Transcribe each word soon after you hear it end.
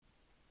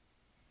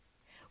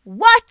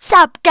What's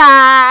up,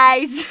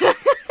 guys?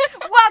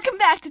 Welcome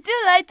back to Too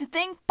Late to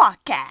Think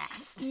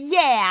podcast.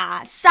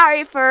 Yeah,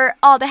 sorry for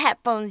all the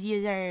headphones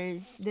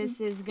users.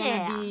 This is gonna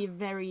Yeah. be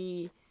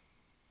very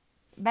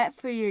bad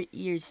for your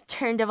ears.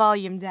 Turn the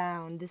volume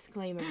down.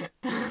 Disclaimer.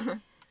 Hi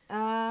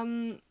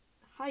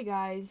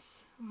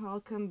guys.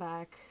 Welcome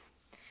back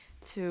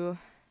to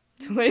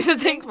Too Late to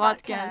Think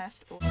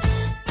podcast.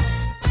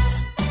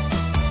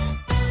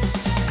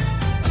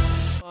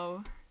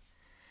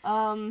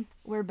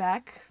 We're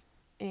back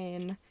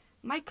in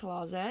my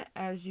closet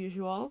as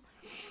usual.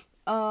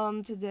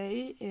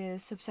 Today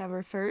is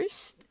September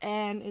 1st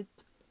and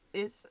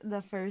it's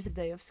the first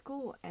day of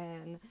school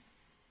and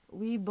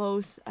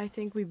I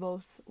think we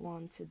both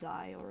want to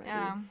die already.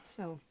 Yeah.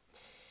 So,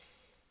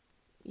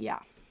 yeah.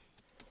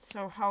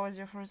 So, how was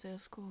your first day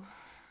of school?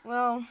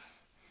 Well,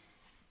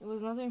 it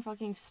was nothing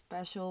fucking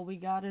special. We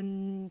got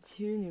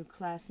two new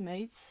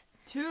classmates.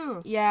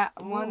 Two. Yeah,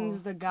 Ooh.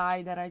 one's the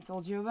guy that I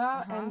told you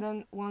about, and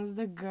then one's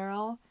the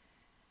girl.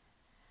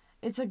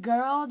 It's a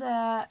girl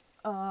that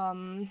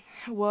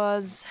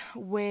was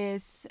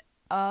with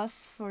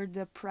us for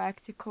the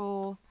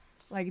practical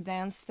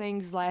dance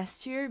things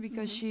last year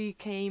because she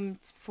came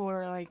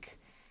for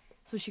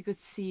so she could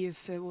see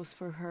if it was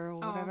for her or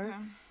whatever. Okay.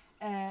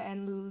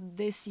 And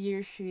this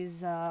year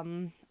she's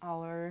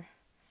our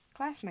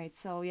classmate.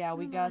 So yeah,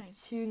 we got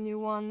Nice. two new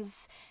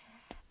ones.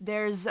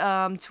 There's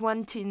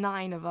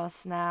 29 of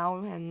us now,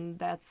 and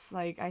that's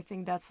I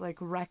think that's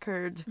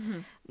record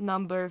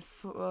number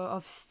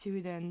of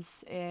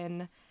students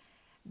in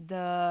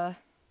the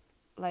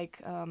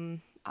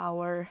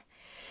our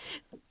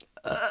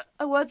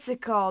what's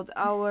it called,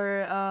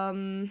 our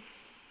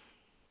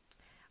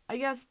I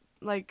guess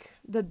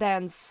the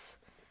dance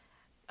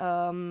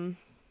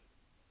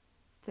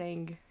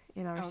thing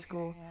in our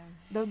school. Yeah.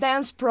 The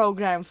dance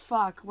program.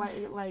 Fuck.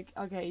 Why?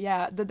 Okay,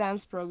 yeah, the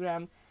dance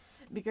program,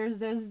 because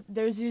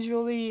there's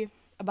usually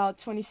about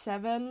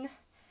 27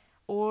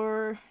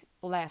 or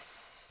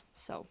less.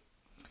 So,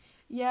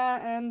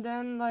 yeah, and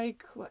then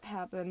what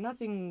happened?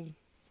 Nothing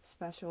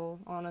special,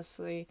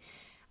 honestly.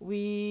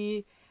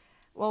 We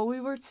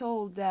were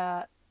told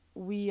that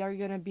we are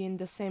gonna be in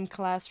the same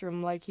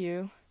classroom like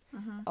you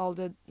all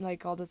the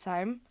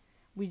time.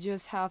 We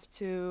just have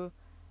to.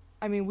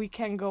 I mean, we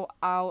can go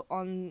out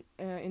on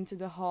into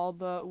the hall,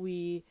 but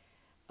we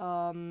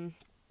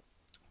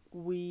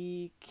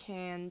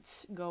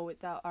can't go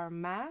without our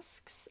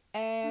masks,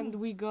 and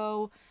we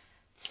go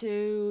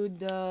to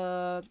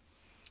the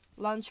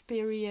lunch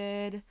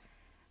period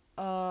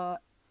to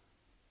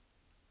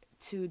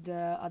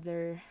the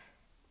other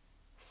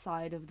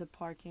side of the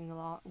parking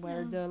lot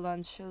where the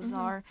lunches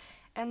are,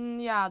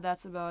 and yeah,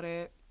 that's about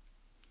it.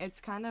 It's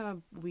kind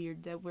of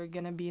weird that we're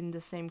gonna be in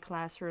the same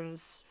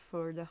classrooms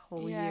for the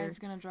whole Yeah, year. it's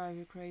gonna drive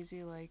you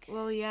crazy.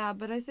 Well, yeah,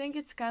 but I think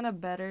it's kind of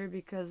better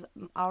because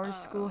our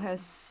school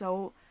has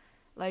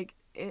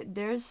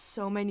there's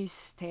so many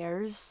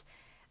stairs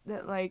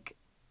that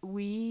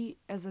we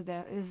as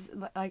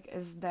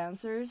as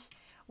dancers,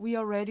 we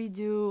already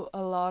do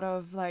a lot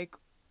of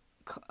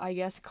I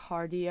guess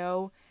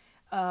cardio,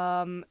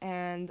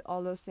 and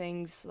all the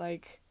things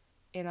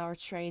in our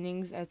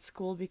trainings at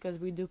school because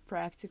we do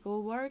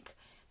practical work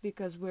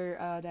because we're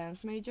a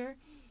dance major.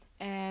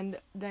 And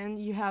then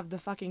you have the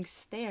fucking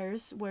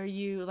stairs where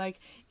you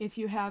if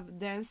you have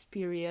dance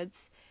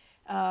periods,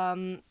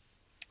 and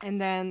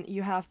then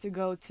you have to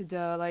go to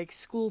the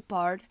school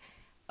part,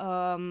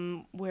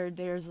 where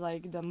there's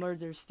the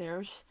murder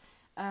stairs.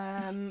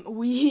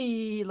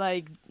 We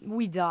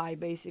die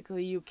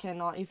basically. You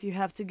cannot, if you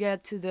have to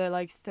get to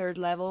the third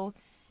level,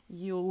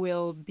 you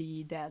will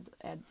be dead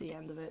at the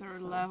end of it.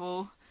 Third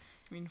level.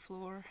 I mean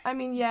floor. I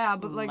mean, yeah,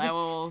 but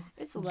level.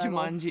 it's a level.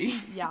 Jumanji.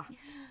 Yeah.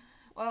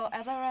 Well,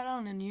 as I read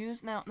on the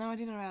news, no, I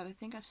didn't read. I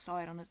think I saw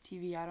it on the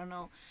TV. I don't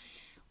know.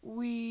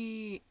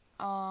 We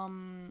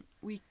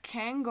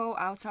can go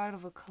outside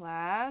of a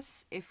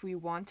class if we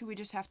want to. We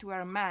just have to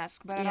wear a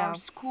mask. But at Yeah. our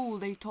school,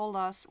 they told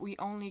us we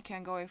only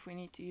can go if we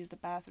need to use the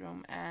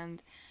bathroom.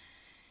 And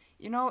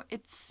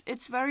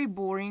it's very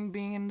boring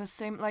being in the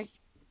same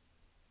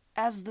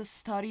as the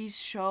studies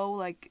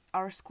show,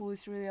 our school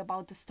is really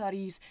about the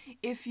studies.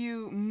 If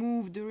you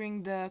move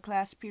during the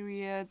class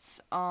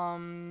periods,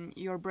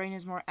 your brain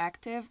is more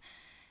active.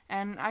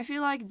 And I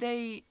feel like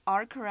they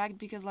are correct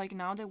because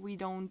now that we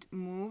don't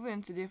move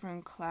into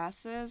different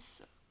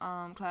classrooms,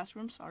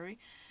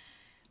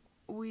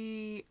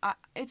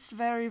 it's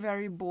very,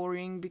 very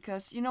boring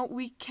because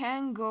we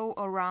can go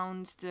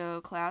around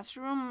the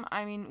classroom.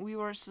 I mean, we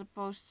were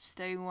supposed to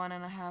stay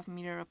 1.5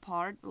 meter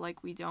apart, but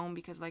we don't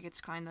because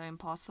it's kind of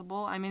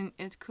impossible. I mean,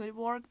 it could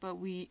work, but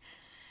we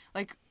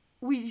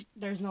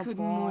There's no could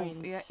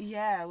point. move.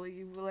 Yeah,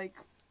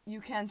 you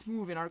can't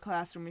move in our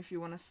classroom if you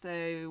want to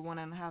stay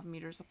 1.5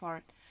 meters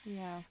apart.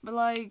 Yeah. But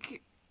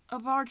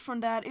apart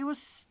from that, it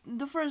was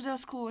the first day of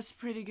school was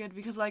pretty good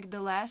because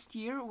the last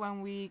year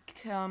when we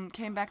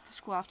came back to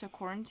school after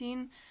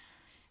quarantine,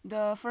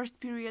 the first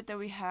period that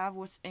we have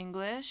was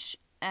English,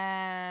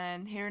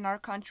 and here in our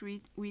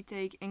country we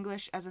take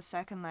English as a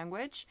second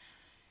language.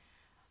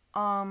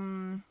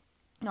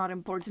 Not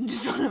important,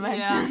 just want to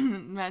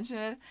mention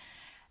it.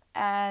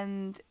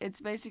 And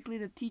it's basically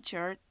the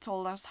teacher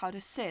told us how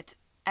to sit.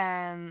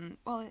 And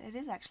well, it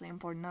is actually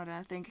important now that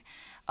I think.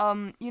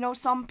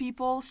 Some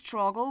people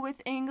struggle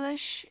with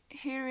English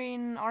here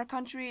in our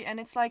country, and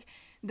it's like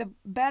the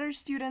better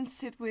students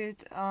sit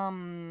with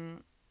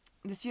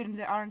the students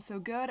that aren't so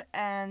good,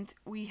 and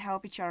we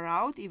help each other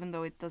out, even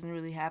though it doesn't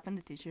really happen.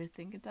 The teacher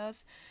think it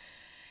does,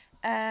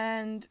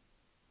 and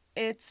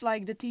it's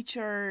like the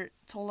teacher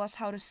told us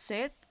how to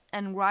sit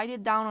and write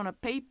it down on a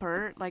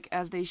paper like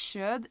as they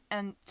should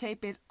and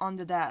tape it on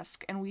the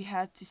desk, and we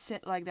had to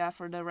sit like that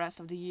for the rest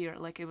of the year.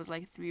 Like it was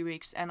like 3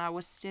 weeks, and I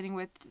was sitting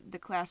with the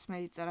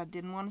classmates that I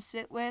didn't want to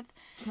sit with.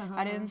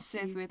 I didn't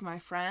sit with my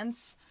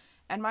friends,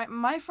 and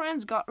my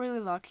friends got really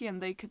lucky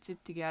and they could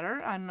sit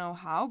together. I don't know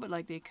how, but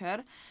like they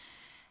could.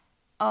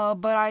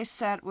 But I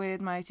sat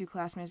with my two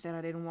classmates that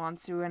I didn't want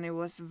to, and it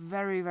was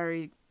very,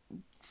 very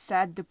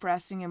sad,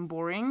 depressing, and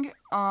boring.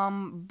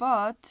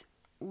 But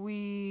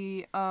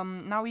we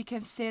now we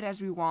can sit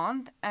as we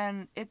want,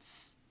 and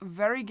it's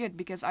very good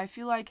because I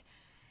feel like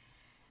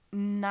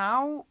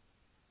now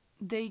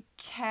they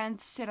can't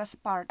sit us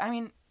apart. I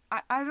mean,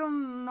 I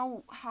don't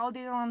know how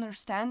they don't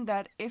understand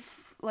that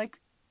if like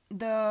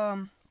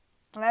the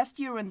last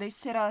year when they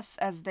sit us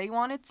as they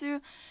wanted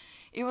to,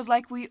 it was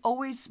like we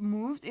always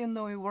moved even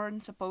though we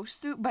weren't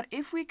supposed to. But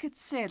if we could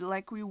sit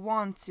like we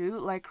want to,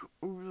 like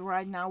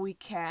right now we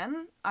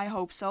can. I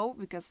hope so,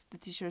 because the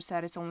teacher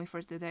said it's only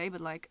for today,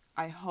 but like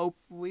I hope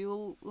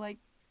we'll like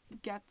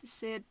get to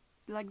sit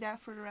like that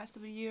for the rest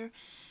of the year.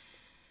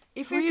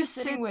 If Who we are you could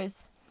sitting sit, with?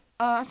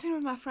 I'm sitting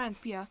with my friend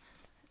Pia.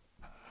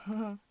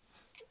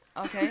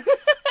 Okay.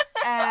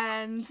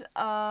 And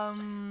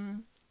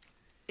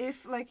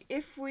if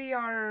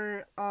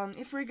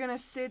we're gonna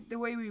sit the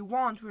way we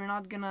want, we're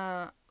not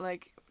gonna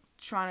like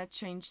trying to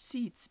change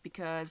seats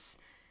because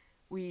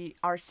we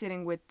are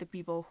sitting with the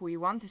people who we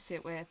want to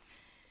sit with.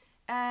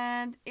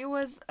 And it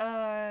was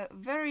a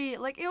very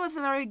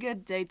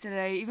good day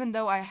today, even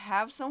though I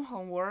have some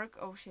homework.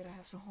 Oh shit, I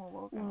have some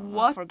homework. I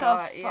What the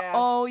forgot. fuck?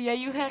 Oh yeah,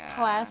 you had Yeah.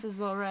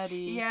 classes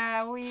already.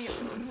 Yeah, we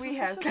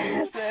had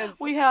classes.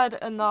 We had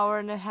an hour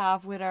and a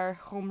half with our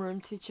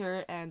homeroom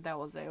teacher, and that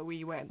was it.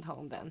 We went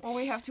home then. Well,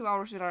 we have 2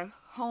 hours with our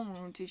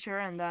homeroom teacher,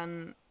 and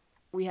then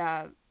we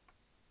had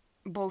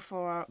both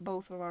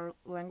of our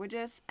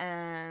languages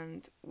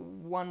and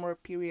one more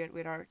period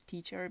with our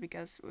teacher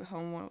because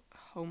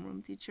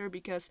homeroom teacher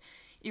because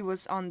it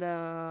was on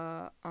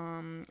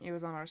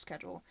our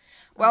schedule.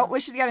 Well, we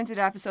should get into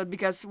the episode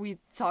because we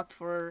talked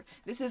for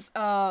this is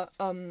how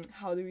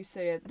do we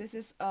say it? This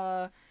is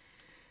a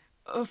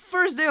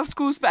first day of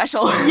school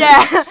special.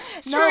 Yeah.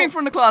 Streaming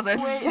from the closet.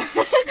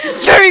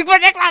 Streaming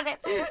from the closet.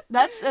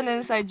 That's an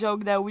inside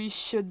joke that we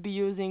should be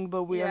using,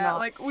 but we are not.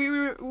 Like we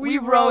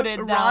wrote it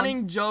down.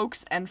 running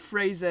jokes and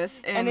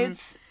phrases, And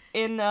it's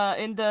in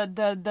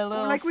the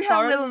little like we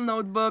stars. have a little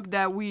notebook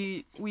that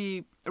we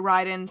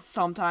write in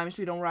sometimes.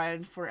 We don't write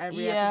it for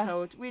every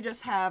episode. We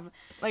just have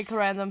like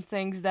random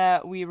things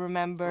that we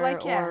remember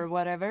Like, yeah. or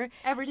whatever.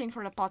 everything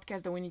for the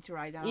podcast that we need to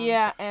write down.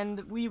 Yeah,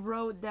 and we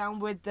wrote down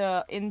with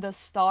the in the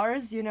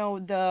stars, you know,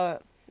 the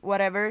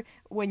whatever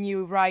when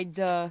you write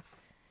the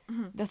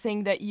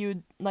thing that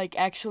you like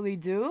actually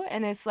do,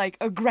 and it's like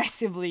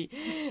aggressively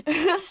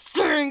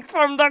stirring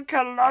from the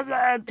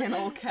closet. In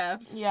all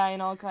caps. Yeah,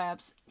 in all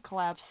caps.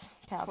 Caps.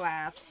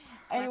 Claps.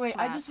 Anyway, Let's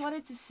I clap. just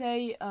wanted to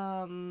say,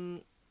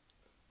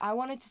 I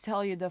wanted to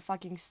tell you the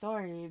fucking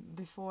story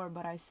before,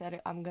 but I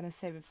said I'm gonna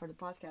save it for the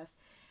podcast.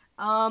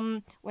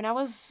 When I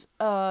was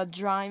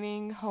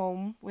driving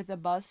home with the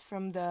bus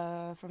from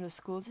the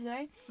school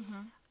today,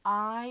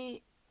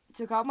 I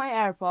took out my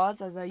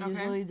AirPods as I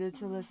usually do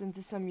to listen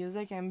to some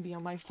music and be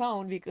on my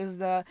phone because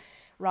the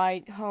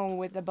ride home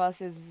with the bus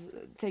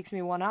takes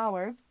me 1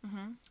 hour.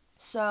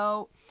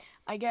 So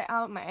I get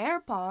out my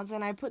AirPods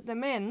and I put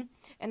them in,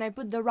 and I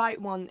put the right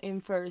one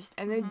in first,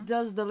 and it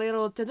does the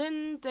little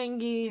ta-din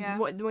thingy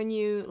when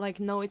you like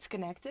know it's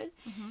connected.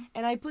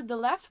 And I put the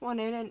left one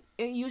in, and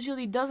it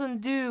usually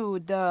doesn't do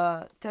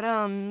the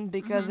ta-dun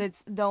because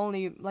it's the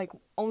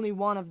only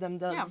one of them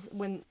does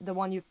when the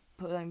one you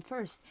put in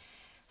first.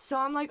 So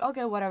I'm like,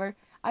 okay, whatever.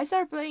 I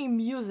start playing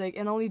music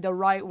and only the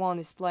right one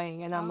is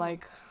playing, and I'm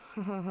like,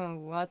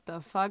 what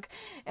the fuck?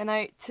 And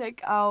I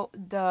take out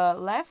the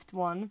left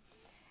one,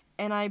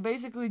 and I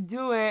basically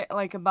do it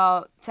like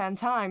about 10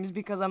 times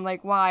because I'm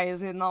like, why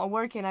is it not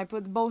working? I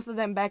put both of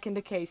them back in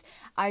the case.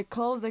 I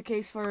close the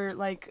case for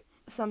like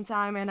some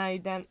time, and I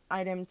then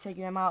take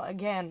them out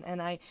again,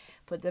 and I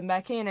put them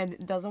back in, and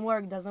it doesn't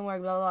work, blah,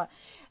 blah.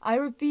 I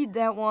repeat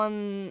that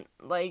one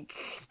like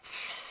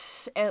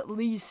at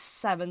least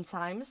 7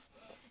 times,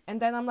 and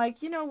then I'm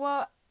like, you know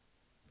what?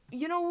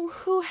 You know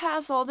who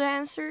has all the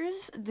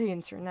answers? The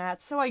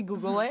internet. So I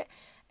Google it,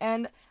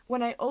 and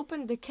when I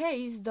opened the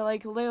case, the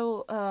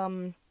little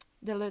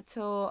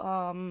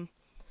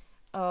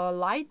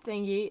light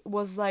thingy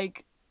was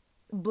like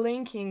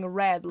blinking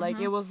red, like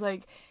it was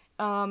like,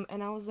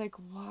 and I was like,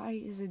 why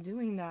is it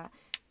doing that?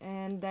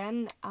 and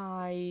then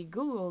I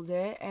googled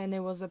it, and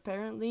it was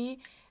apparently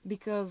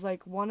because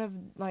like one of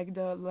like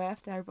the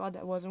left AirPod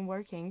that wasn't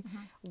working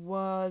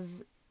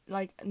was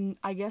like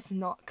I guess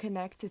not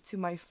connected to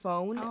my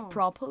phone Oh.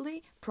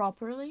 properly.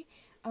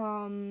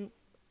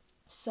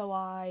 So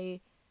I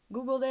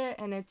googled it,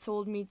 and it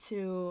told me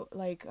to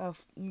like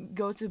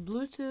go to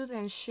Bluetooth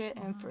and shit,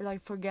 and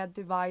like forget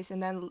device,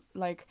 and then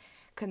like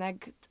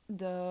connect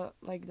the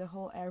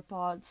whole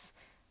AirPods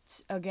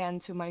again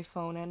to my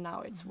phone, and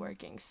now it's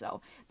working.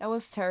 So that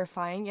was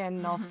terrifying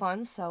and not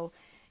fun. So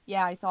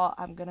yeah, I thought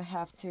I'm gonna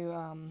have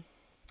to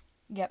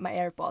get my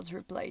AirPods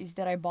replaced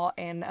that I bought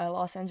in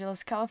Los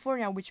Angeles,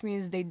 California, which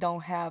means they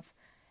don't have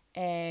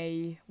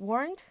a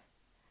warrant.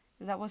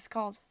 Is that what's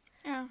called?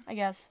 Yeah. I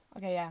guess.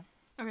 Okay, yeah.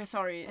 Okay,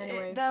 sorry.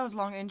 Anyway. That was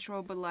long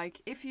intro, but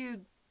like if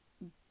you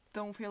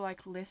don't feel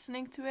like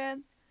listening to it,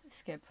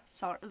 Skip.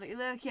 sorry.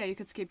 Like yeah, you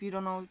could skip. You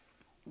don't know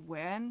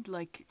when,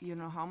 like you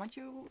know how much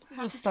you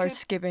have Just to start skip.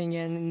 skipping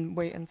and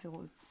wait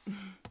until it's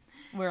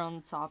we're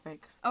on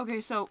topic. Okay,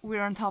 so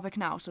we're on topic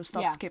now. So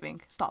stop Yeah.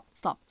 skipping. Stop.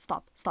 Stop.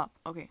 Stop. Stop.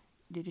 Okay.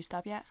 Did you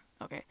stop yet?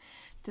 Okay.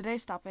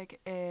 Today's topic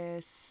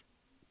is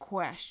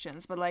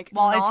questions, but like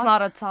Well, it's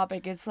not a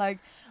topic. It's like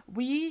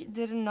we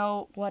didn't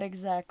know what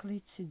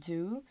exactly to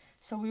do,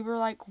 so we were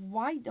like,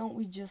 why don't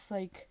we just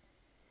like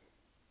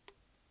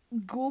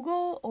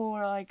Google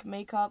or like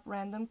make up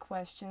random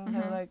questions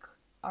that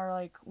are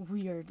like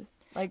weird.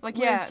 Like weird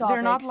yeah,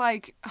 they're not topics.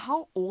 like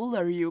how old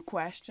are you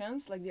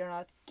questions. Like they're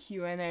not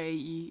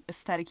Q&A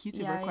static YouTuber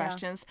Yeah.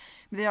 questions.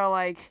 They are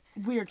like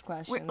weird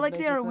questions. like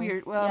they are basically.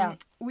 weird. Yeah.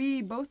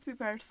 We both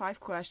prepared 5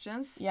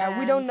 questions. Yeah,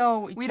 we don't and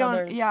know each we don't.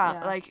 other's.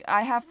 Yeah, like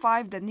I have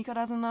 5 that Nika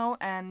doesn't know,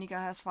 and Nika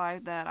has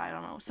 5 that I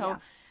don't know. So Yeah.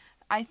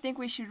 I think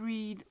we should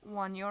read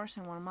one yours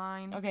and one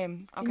mine. Okay.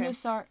 Can Okay. you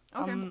start?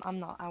 Okay. I'm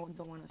not. I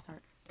don't want to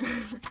start.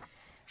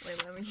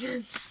 Wait, let me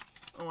just.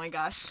 Oh my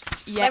gosh.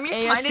 Yeah. Let me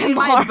find it in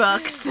my ASMR.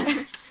 books.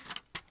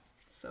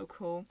 So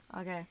cool.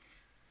 Okay.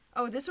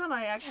 Oh, this one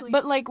I actually.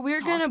 But like we're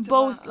gonna talked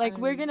both about- like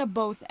we're gonna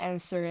both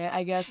answer it.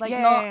 I guess like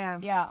Yeah, not. yeah,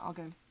 Yeah.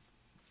 Okay.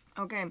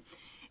 Okay.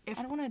 I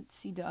don't want to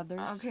see the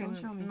others. Okay. Don't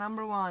show me.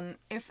 Number 1.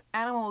 If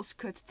animals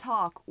could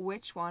talk,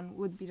 which one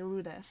would be the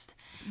rudest?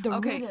 The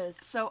Okay,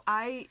 rudest. so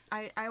I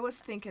was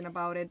thinking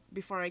about it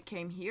before I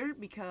came here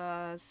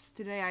because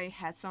today I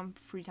had some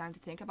free time to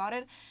think about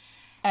it.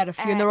 At a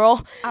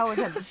funeral. I was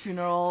at the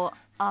funeral,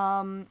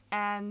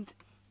 and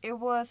it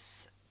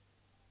was.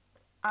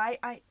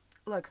 I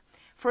look.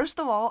 First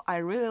of all, I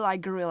really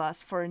like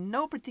gorillas for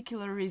no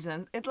particular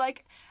reason. It's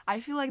like I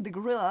feel like the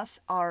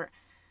gorillas are.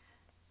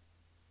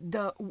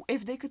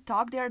 If they could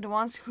talk, they are the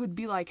ones who'd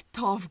be like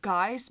tough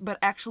guys, but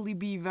actually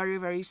be very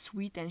very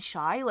sweet and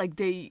shy. Like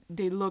they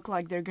look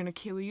like they're gonna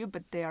kill you,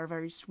 but they are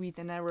very sweet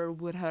and never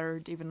would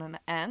hurt even an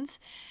ant.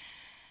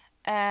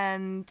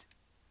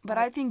 But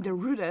I think the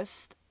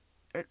rudest,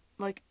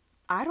 like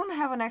I don't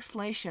have an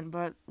explanation,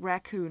 but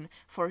raccoon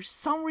for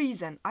some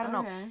reason I don't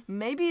know. Okay.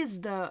 Maybe it's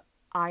the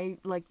eye,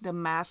 like the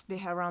mask they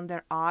have around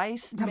their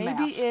eyes. The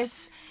maybe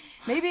mask.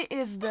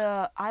 it's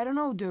the I don't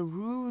know the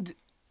rude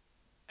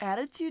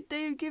attitude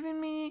they're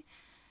giving me.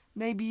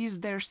 Maybe it's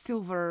their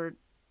silver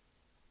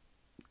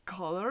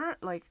color.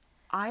 Like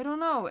I don't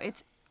know.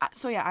 It's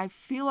so yeah. I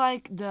feel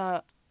like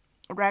the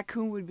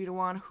raccoon would be the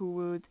one who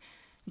would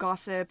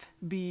gossip,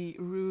 be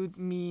rude,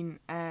 mean,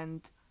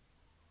 and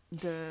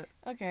the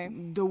Okay.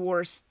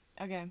 worst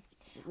Okay.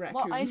 raccoon.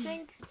 Well, I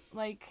think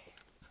like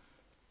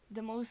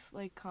the most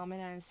like common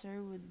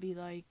answer would be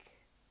like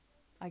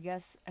I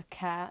guess a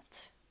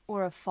cat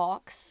or a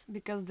fox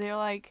because they're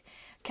like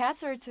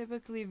cats are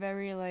typically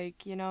very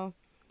like, you know,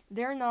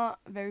 they're not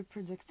very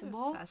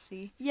predictable.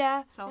 Sassy.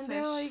 Yeah. Selfish. And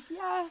they're like,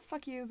 yeah,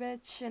 fuck you,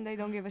 bitch, and they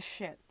don't give a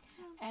shit.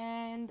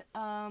 And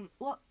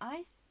well,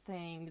 I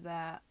think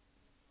that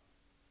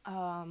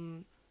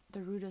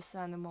the rudest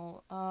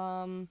animal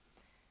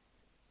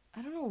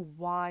I don't know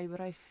why,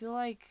 but I feel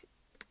like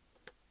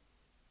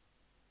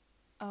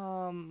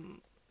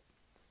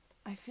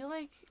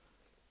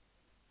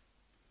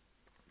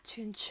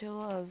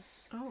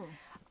chinchillas. Oh.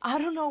 I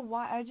don't know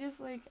why. I just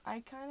like I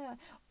kind of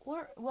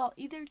or well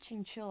either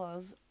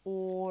chinchillas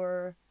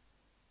or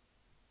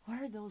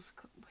what are those?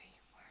 Wait,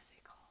 what are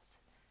they called?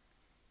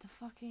 The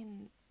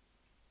fucking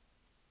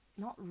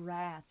not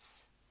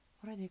rats.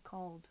 What are they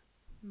called?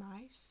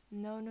 Mice.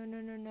 No.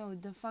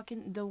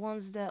 The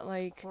ones that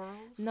like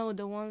Squirrels. no,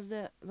 the ones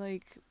that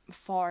like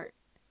fart.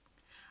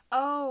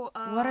 Oh.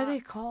 What are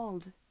they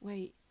called?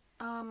 Wait.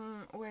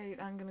 Wait.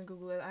 I'm gonna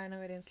Google it. I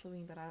know it in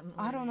Slovene, but I don't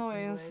know. I don't know it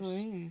in English.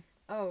 Slovene.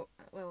 Oh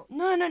well.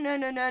 No.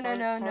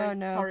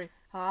 Sorry. Sorry.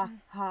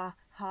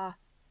 Ha.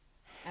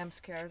 I'm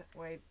scared.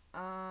 Wait.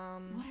 What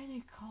are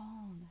they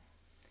called?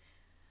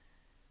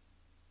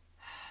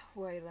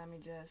 Wait. Let me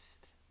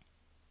just.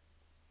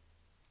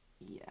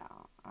 Yeah,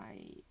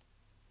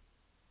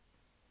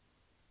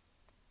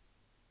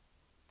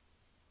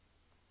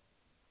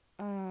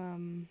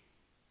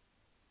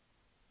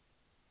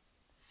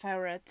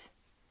 Ferret.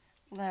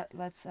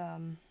 let's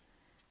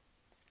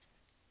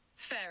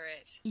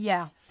Ferret.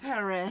 Yeah,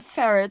 Ferrets.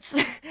 ferrets.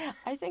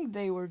 I think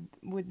they would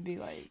be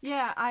like.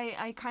 Yeah,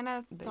 I kind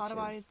of thought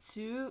about it Bitches.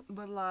 too,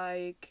 but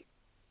like,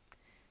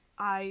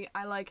 I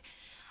like,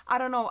 I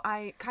don't know.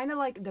 I kind of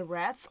like the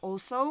rats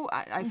also.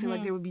 I feel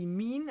like they would be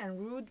mean and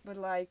rude, but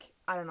like,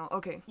 I don't know.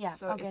 Okay. Yeah,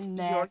 So okay, it's your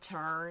next.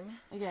 turn.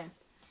 Okay,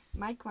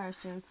 my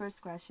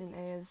first question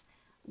is,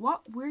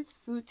 what weird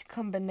food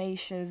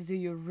combinations do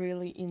you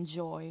really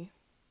enjoy?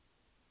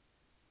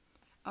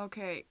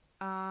 Okay.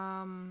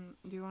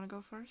 Do you want to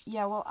go first?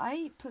 Yeah, well,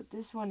 I put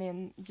this one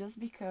in just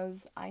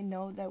because I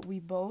know that we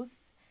both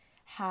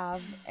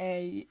have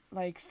a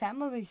like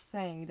family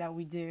thing that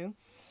we do.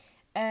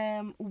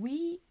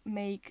 We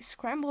make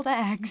scrambled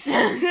eggs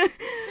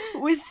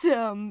with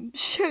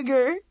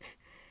sugar.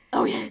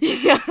 Oh yeah.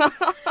 Yeah.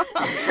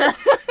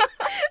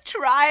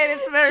 Try it.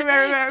 It's very,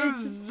 very, very,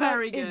 It's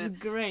very good. It's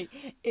great.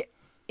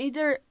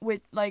 Either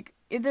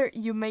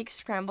you make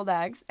scrambled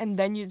eggs and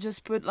then you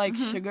just put like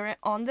sugar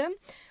on them,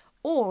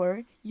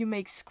 or you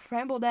make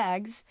scrambled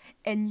eggs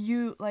and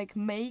you like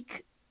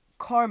make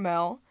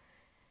caramel,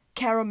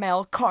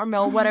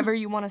 whatever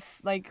you want to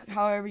like,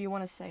 however you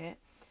want to say it.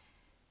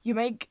 You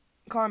make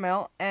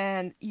caramel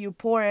and you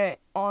pour it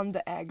on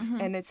the eggs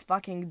and it's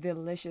fucking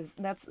delicious.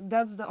 That's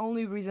the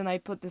only reason I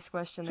put this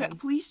question in.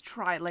 Please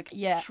try it. Like,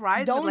 Yeah,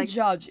 try it don't with, like,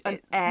 judge an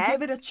it. egg.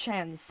 Give it a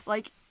chance.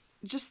 Like,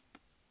 just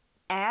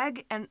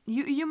egg, and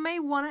you may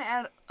want to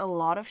add a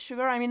lot of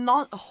sugar. I mean,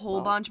 not a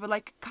whole bunch, but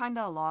like kind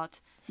of a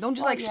lot. Don't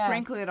just Well, like yeah.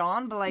 sprinkle it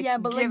on, but like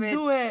but give like it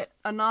do it.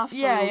 enough so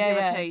Yeah, it'll yeah, give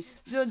yeah. a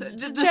taste. The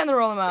So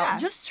general amount. yeah.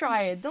 Just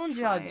try it. Don't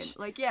Try judge. it.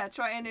 Like, yeah,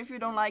 try it, and if you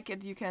don't like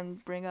it, you can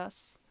bring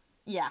us.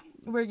 Yeah,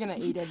 we're gonna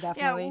eat it Yeah,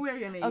 definitely. we're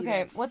gonna eat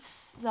Okay, it. what's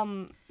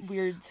some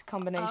weird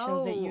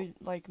combinations that you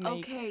like make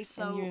Okay,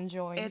 so and you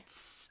enjoy?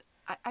 it's.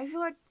 I feel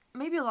like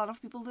maybe a lot of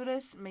people do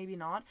this, maybe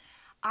not.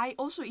 I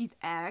also eat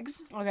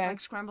eggs, Okay. like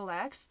scrambled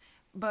eggs,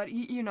 but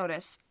you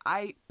notice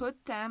I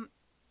put them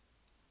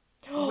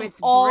with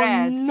Oh,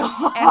 bread, no.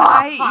 and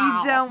I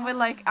eat them with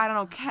like, I don't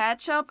know,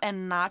 ketchup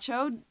and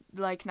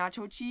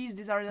nacho cheese.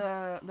 These are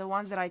the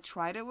ones that I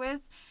tried it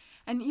with,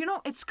 and you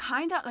know, it's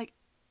kind of like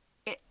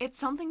it's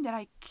something that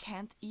I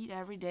can't eat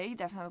every day.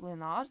 Definitely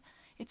not.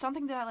 It's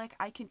something that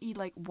I can eat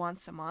like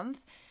once a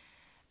month.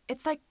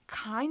 It's like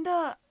kind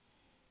of,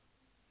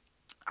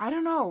 I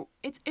don't know.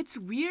 It's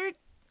weird.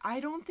 I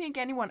don't think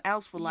anyone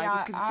else would like it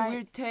Yeah, because it's a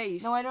weird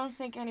taste. No, I don't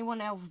think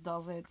anyone else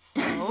does it.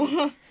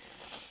 So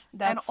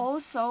that's And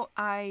also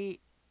I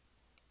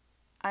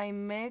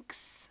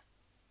mix.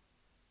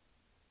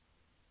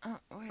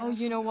 Wait, oh, I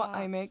you know what I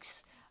forgot.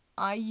 mix?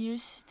 I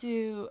used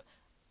to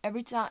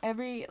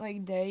every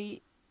like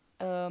day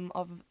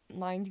of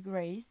ninth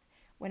grade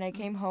when I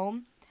came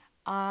home,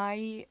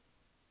 I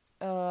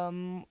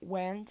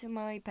went to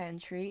my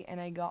pantry and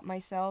I got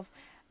myself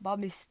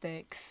Bobby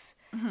sticks.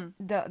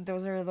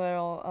 Those are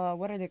little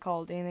what are they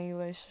called in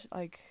English?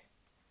 Like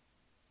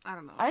I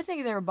don't know. I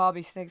think they're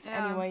Bobby sticks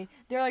Yeah. anyway.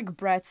 They're like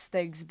bread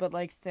sticks but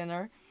like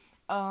thinner.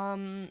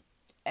 And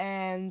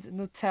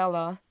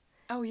Nutella.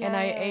 Oh yeah. And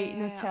I yeah, ate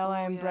yeah, yeah. Nutella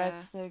Oh, and yeah.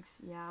 breadsticks.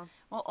 Yeah.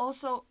 Well,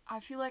 also I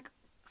feel like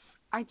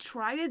I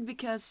tried it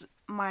because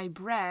my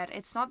bread.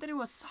 It's not that it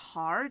was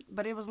hard,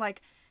 but it was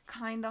like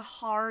kind of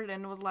hard,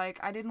 and it was like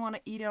I didn't want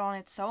to eat it on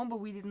its own. But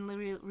we didn't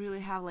really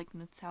have like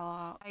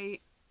Nutella.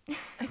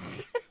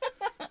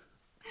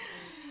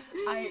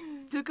 I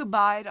took a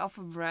bite of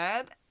a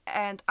bread,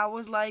 and I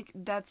was like,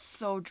 "That's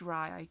so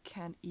dry. I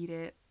can't eat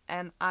it."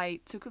 And I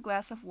took a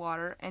glass of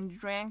water and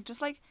drank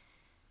just like,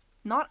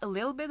 not a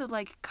little bit, but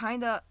like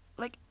kind of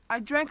like I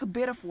drank a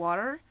bit of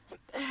water,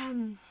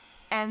 and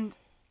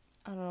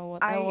I don't know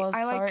what that was.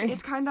 I like Sorry.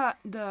 it kind of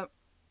the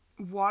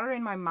water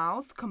in my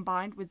mouth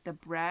combined with the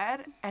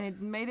bread, and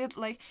it made it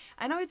like,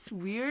 I know it's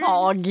weird.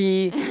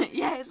 Soggy.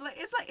 Yeah, it's like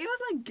it was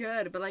like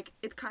good, but like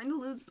it kind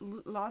of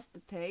lost the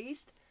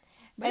taste.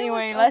 But it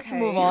Anyway, was let's okay.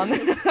 move on.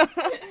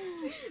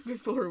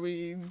 Before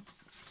we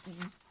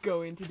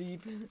go into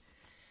deep.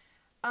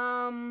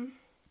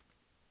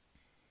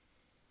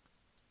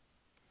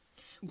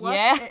 What?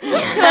 Yeah.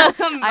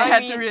 I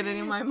had to mean, read it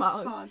in my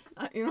mouth. fuck.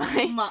 In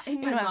my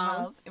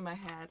mouth. In my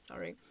head,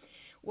 sorry.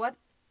 What?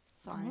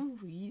 Sorry. I'll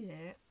read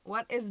it.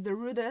 What is the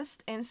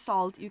rudest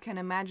insult you can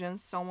imagine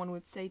someone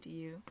would say to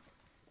you?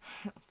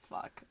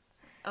 Fuck.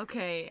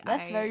 Okay.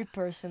 That's very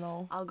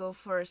personal. I'll go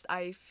first.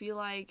 I feel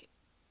like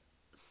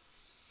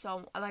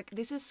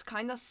this is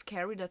kind of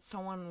scary that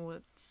someone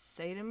would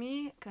say to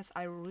me, because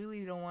I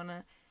really don't want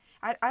to.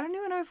 I don't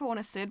even know if I want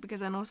to say it,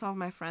 because I know some of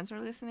my friends are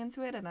listening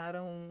to it, and I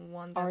don't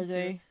want them Are to.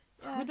 they?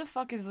 Yeah. Who the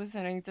fuck is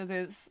listening to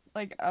this?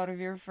 Like, out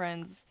of your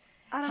friends?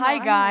 I don't Hi,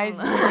 know, guys.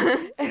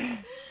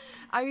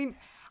 I mean,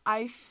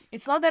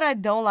 It's not that I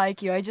don't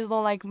like you. I just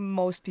don't like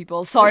most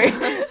people. Sorry.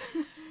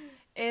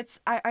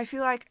 I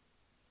feel like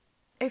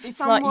if It's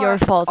someone, not your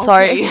fault.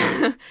 Okay.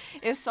 Sorry.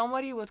 If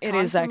somebody would come It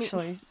is to me,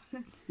 actually.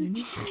 you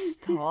need to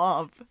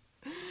stop.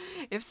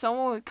 If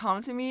someone would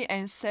come to me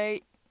and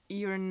say,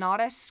 "You're not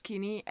as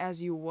skinny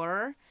as you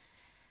were,"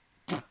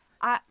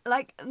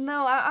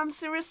 I'm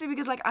seriously,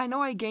 because like I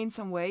know I gained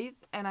some weight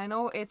and I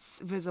know it's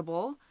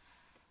visible.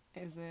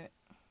 Is it?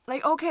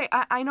 like, okay,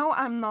 I know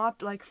I'm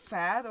not like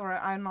fat or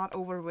I'm not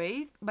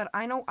overweight, but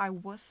I know I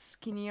was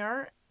skinnier,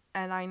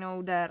 and I know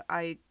that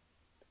I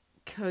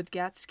could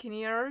get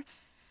skinnier.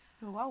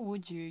 Why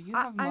would you? You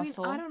have I mean,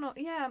 muscle. I don't know,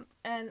 yeah,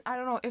 and I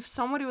don't know if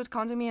somebody would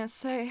come to me and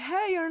say,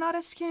 "Hey, you're not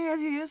as skinny as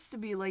you used to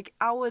be." Like,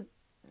 I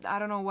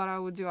don't know what I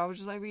would do. I would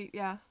just like,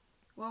 yeah,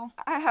 Well,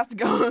 I have to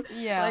go.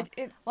 yeah. Like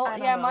it. Well, I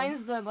don't yeah, know.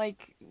 mine's the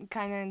like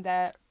kind of in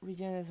that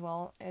region as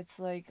well. It's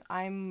like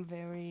I'm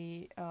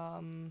very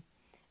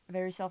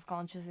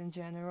self-conscious in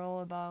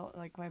general about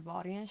like my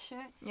body and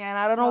shit. Yeah, and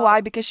I don't know So-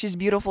 why, because she's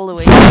beautiful the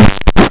way.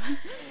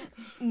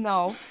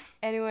 No.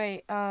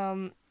 Anyway,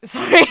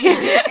 sorry.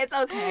 It's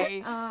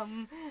okay.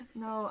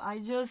 No,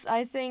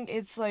 I think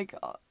it's like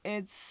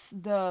it's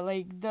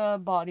the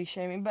body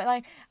shaming, but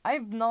like I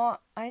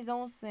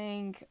don't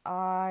think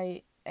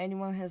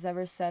anyone has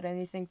ever said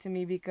anything to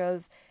me,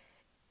 because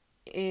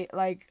it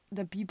like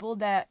the people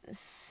that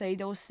say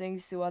those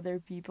things to other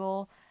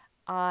people,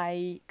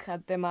 I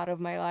cut them out of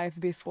my life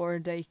before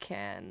they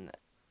can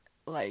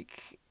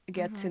like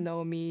get to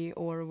know me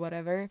or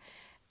whatever.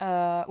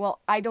 Well,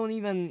 I don't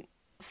even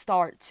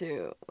start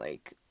to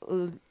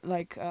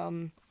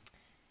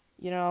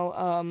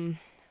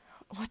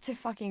what's it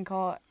fucking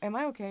called? Am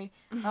I okay?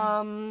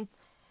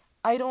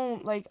 I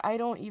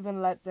don't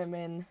even let them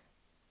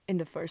in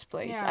the first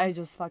place. Yeah. I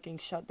just fucking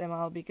shut them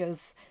out,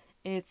 because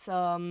it's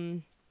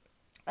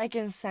I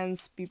can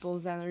sense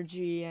people's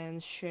energy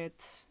and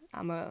shit.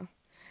 I'm a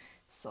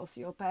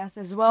sociopath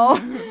as well.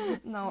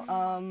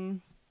 No,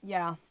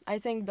 yeah, I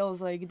think those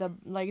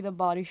the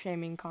body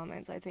shaming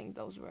comments, I think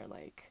those were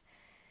like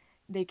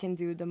they can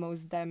do the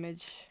most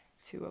damage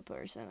to a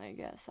person, I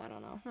guess. I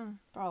don't know.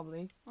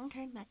 Probably.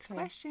 Okay, next Okay.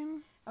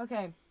 question.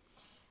 Okay.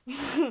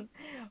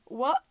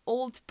 What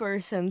old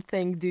person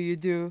thing do you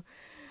do?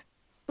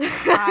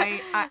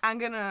 I'm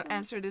gonna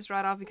answer this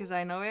right off because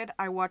I know it.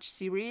 I watch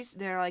series.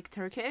 They're like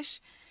Turkish.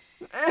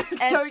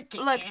 And Turkish.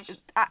 look,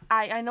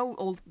 I know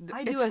old.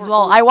 I it's do as for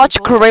well. old I watch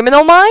people.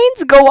 Criminal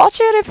Minds. Go watch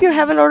it if you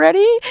haven't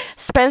already.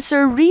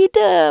 Spencer Reed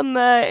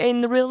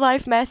in real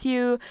life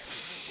Matthew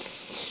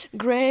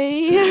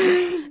Gray.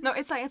 No,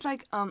 it's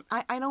like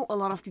I know a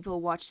lot of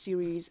people watch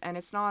series, and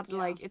it's not Yeah.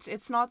 like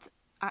it's not.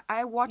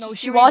 I watch. No, a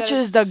she series that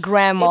watches is- the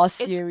grandma it's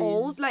series.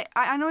 old. Like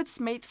I know it's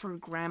made for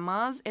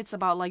grandmas. It's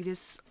about like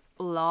this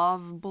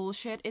love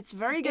bullshit. It's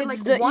very good. It's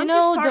Like the once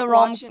you start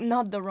watching,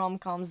 not the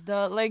rom-coms,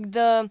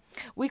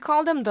 we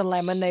call them the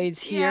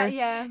lemonades here.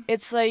 Yeah.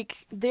 It's like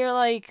they're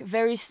like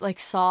very like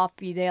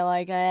soppy. They're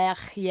like yeah.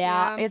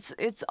 Yeah.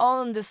 It's all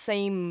in the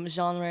same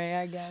genre,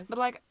 I guess. But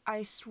like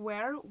I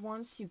swear,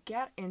 once you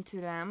get into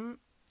them,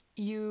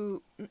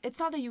 it's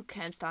not that you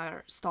can't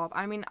stop.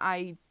 I mean,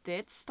 I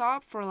did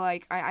stop for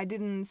like I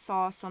didn't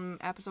saw some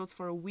episodes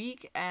for a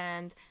week,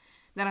 and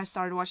then I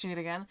started watching it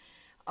again.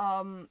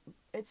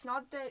 It's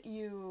not that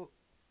you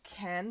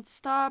can't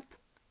stop,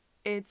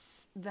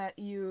 it's that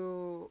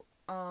you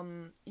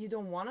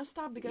don't want to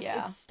stop, because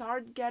Yeah. it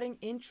start getting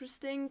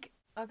interesting.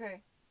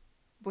 Okay.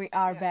 we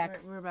are Yeah, back.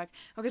 We're back.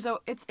 Okay,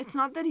 so it's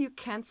not that you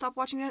can't stop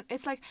watching it.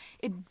 It's like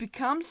it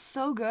becomes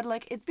so good.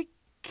 Like it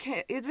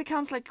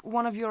becomes like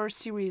one of your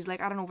series.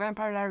 Like I don't know,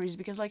 Vampire Diaries,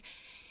 because like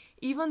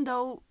even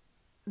though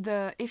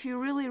if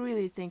you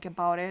really think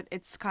about it,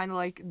 it's kind of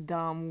like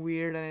dumb,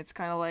 weird, and it's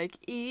kind of like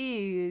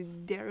ew,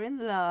 they're in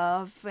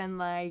love, and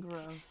like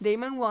Gross.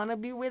 Damon wanna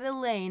be with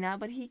Elena,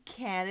 but he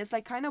can't. It's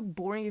like kind of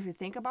boring if you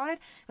think about it.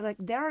 But like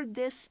there are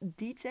these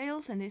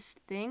details and these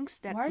things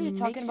that Why are you makes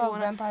talking about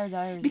wanna, Vampire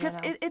Diaries? because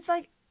right now? it's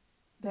like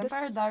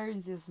Vampire this-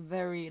 Diaries is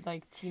very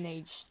like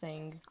teenage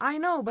thing. I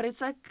know, but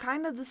it's like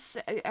kind of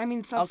I mean,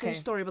 it's not the same Okay.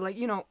 story, but like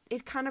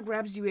it kind of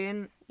grabs you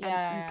in,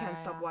 and you can't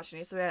stop Yeah. watching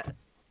it. So yeah,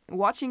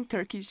 watching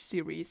Turkish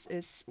series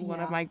is one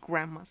of Yeah. my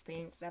grandma's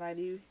things that I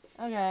do.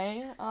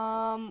 Okay.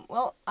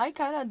 Well, I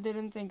kind of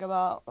didn't think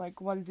about like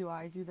what do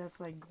I do that's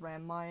like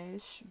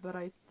grandma-ish, but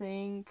I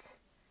think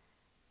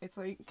it's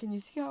like, can you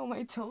see how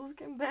my toes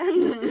can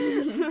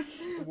bend?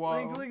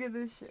 Like, look at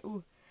this shit.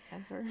 Ooh.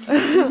 Answer.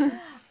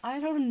 I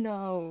don't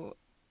know,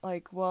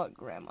 like what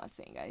grandma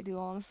thing I do.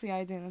 Honestly,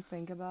 I didn't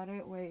think about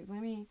it. Wait,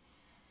 let me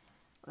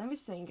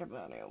think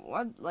about it.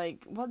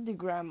 What do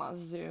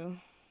grandmas do?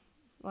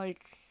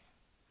 Like,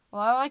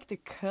 well, I like to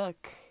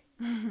cook,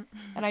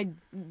 and I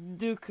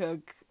do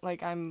cook.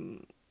 Like,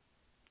 I'm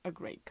a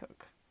great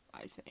cook,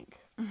 I think.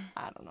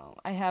 I don't know.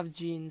 I have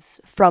genes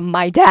from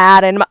my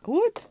dad and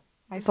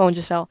my phone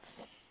just fell.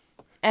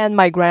 And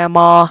my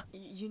grandma.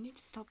 You need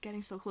to stop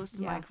getting so close to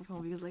the Yeah.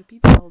 microphone, because like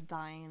people are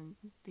dying and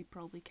they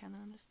probably can't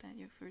understand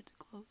you if you're too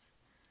close.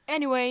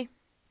 Anyway,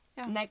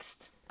 Yeah.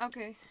 next.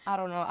 Okay. I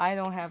don't know. I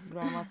don't have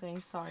grandma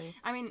things. Sorry.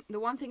 I mean, the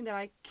one thing that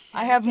I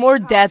I can have think more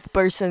of- dead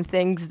person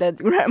things than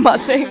grandma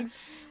things.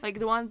 Like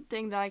the one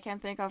thing that I can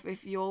think of,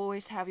 if you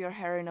always have your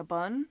hair in a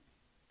bun.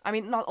 I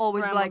mean, not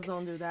always, but like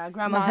don't do that.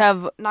 Grandmas Not-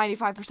 have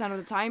 95% of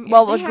the time.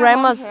 well, If they but have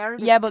grandmas long hair,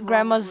 they yeah, but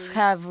grandmas probably-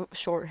 have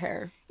short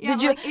hair. Yeah,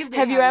 Did you like, if they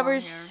have you have ever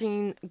long hair.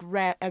 seen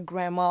a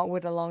grandma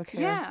with a long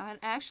hair? Yeah, I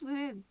actually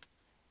did.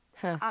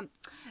 Huh.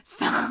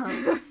 Stop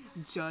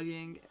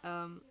judging.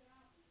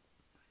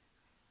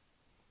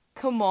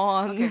 Come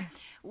on. Okay.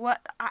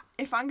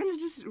 If I'm gonna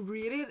just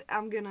read it,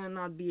 I'm gonna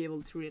not be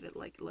able to read it.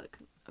 Like, look.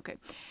 Okay.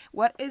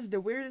 What is the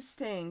weirdest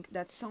thing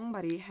that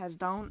somebody has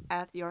done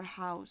at your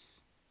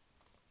house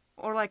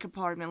or like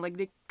apartment? Like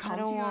they come I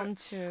to don't your. want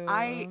to.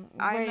 I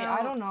Wait, know.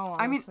 I don't know.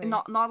 I mean, Honestly.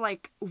 not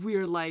like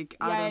weird. Like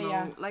I Yeah, don't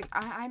yeah, know. yeah. Like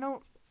I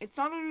know it's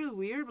not really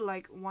weird. But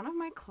like one of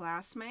my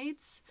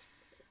classmates.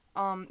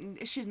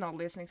 She's not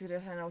listening to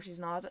this. I know she's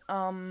not.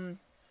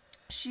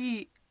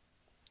 She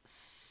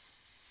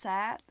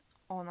sat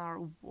on our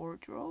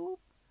wardrobe.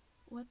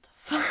 What the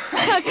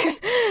fuck?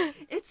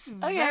 It's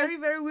Okay. very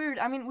very weird.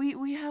 I mean,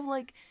 we have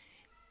like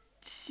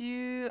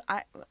two.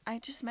 I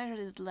just measured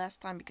it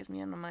last time because me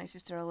and my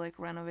sister are like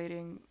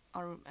renovating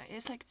our.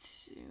 It's like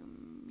 2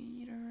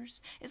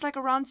 meters. It's like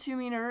around 2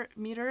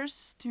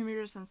 meters, 2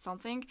 meters and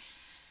something.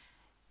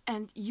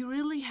 And you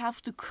really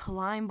have to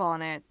climb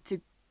on it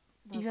to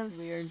That's even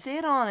weird.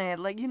 sit on it.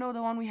 Like the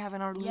one we have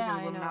in our living Yeah,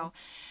 I room know. now.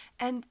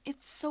 And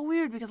it's so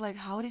weird because like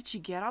how did she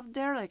get up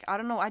there? Like I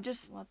don't know. I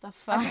just What the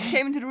fuck?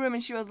 came into the room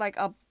and she was like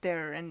up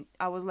there and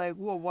I was like,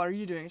 whoa, what are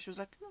you doing? She was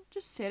like, no,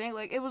 just sitting.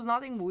 Like it was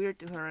nothing weird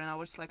to her and I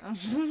was like,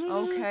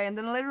 okay. And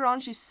then later on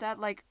she sat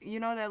like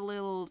that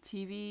little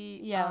TV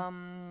Yeah.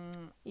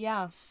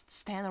 Yeah.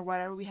 stand or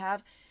whatever we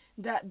have,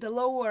 that the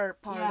lower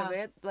part of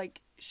Yeah. it, like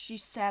she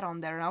sat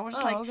on there and I was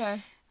just Oh, like,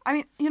 okay. I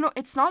mean,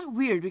 it's not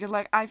weird because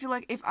like I feel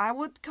like if I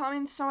would come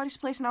into somebody's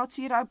place and I would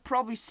see it, I'd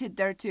probably sit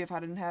there too if I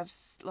didn't have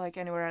like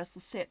anywhere else to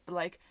sit. But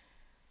like,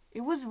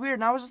 it was weird,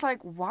 and I was just like,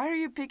 why are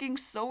you picking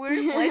so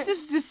weird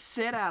places to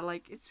sit at?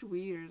 Like, it's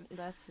weird.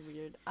 That's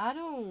weird. I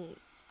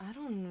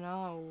don't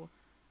know.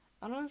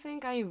 I don't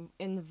think I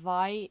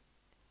invite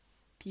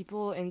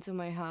people into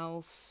my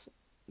house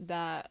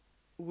that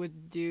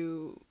would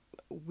do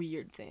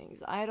weird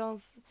things. I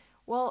don't.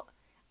 Well,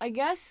 I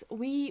guess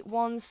me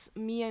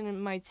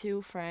and my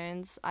two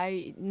friends.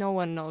 No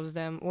one knows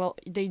them. Well,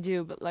 they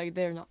do, but like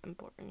they're not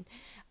important.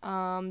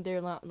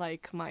 They're not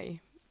like my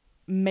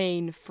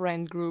main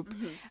friend group.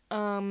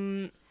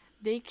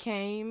 They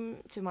came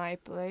to my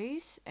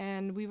place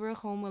and we were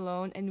home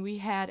alone and we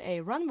had a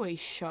runway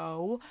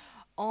show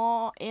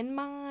in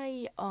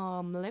my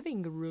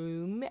living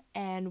room,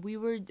 and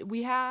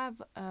we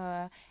have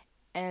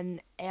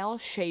an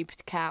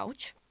L-shaped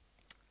couch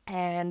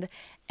and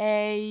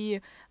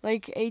a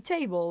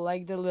table,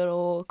 like the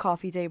little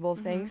coffee table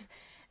things,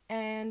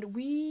 and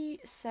we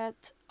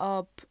set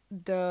up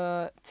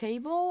the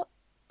table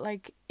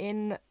like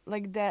in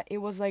like that. It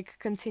was like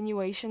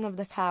continuation of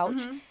the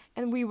couch,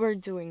 and we were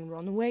doing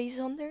runways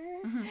on there,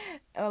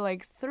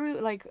 like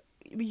through like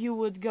you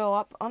would go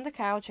up on the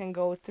couch and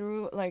go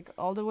through like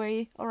all the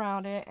way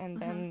around it, and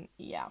then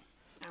Yeah.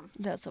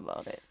 that's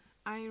about it.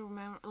 I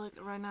remember, like,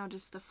 right now,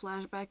 just a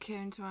flashback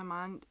came into my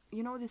mind.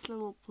 You know, these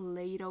little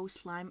Play-Doh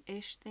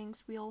slime-ish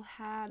things we all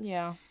had?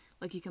 Yeah.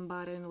 Like, you can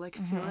buy it in, like,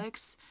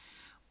 Felix.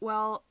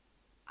 Well,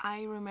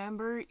 I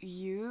remember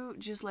you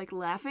just, like,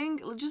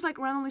 laughing. Just, like,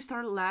 randomly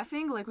started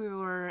laughing, like, we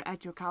were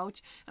at your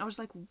couch. And I was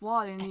like,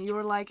 what? And you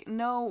were like,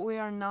 no, we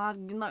are not.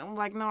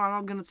 Like, no, I'm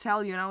not gonna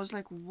tell you. And I was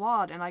like,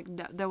 what? And, like,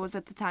 that was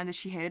at the time that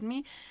she hated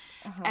me.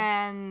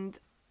 And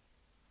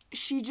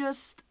she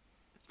just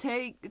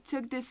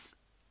took this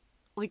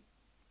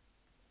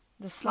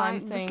The slime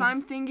thing. the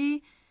slime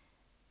thingy,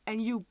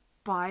 and you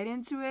bite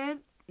into it.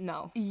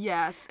 No.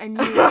 Yes, and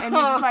you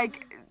just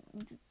like,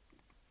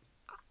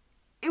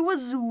 it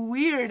was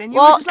weird, and you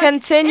Well, were just like,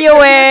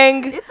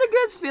 continuing. It's a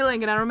good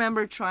feeling, and I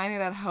remember trying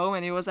it at home,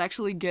 and it was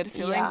actually good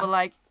feeling, Yeah. but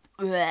like,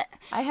 bleh.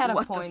 I had a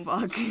What point.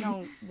 the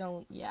fuck?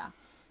 Don't. Yeah.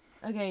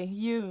 Okay,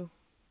 you.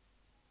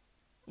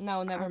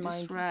 No, never I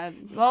mind. just read.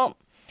 Well,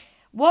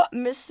 what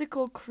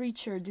mystical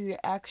creature do you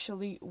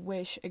actually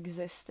wish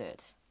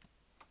existed?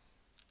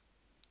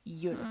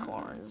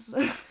 Unicorns.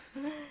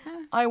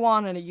 I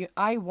want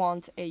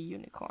a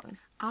unicorn.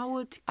 I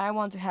would I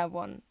want to have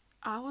one.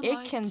 It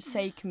like can to-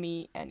 take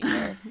me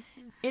anywhere.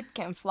 It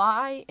can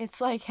fly. It's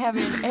like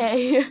having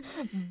a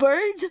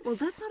bird. Well,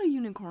 that's not a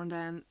unicorn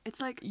then. It's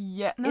like,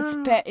 Yeah, No, it's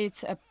no, no.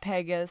 it's a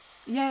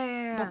Pegasus.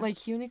 yeah. But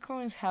like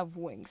unicorns have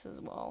wings as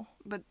well.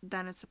 But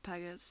then it's a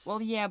Pegasus.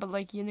 Well, yeah, but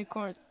like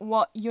unicorns.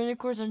 Well,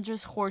 unicorns are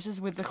just horses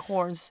with the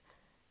horns.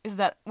 Is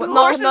that? The Well,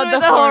 horse not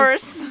with the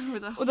horse.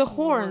 With the Oh, the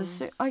horns.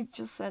 horns. I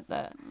just said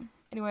that.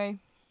 Anyway,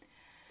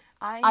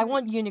 I I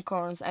want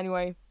unicorns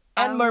anyway,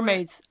 I and would-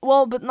 mermaids.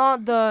 Well, but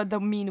not the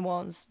mean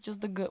ones,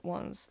 just the good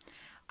ones.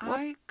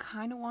 I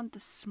kind of want the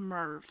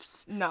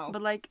Smurfs, No,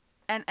 but like,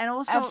 and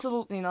also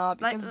absolutely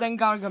not, like, because then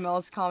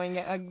Gargamel's coming.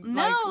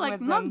 no, like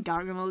with not them.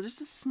 Gargamel, just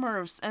the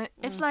Smurfs, and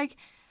it's like,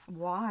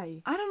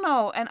 Why? I don't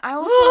know, and I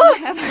also wanna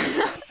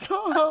have, So,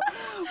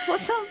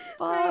 what the I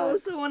fuck?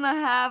 also want to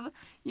have,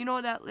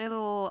 that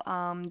little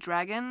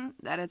dragon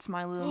that it's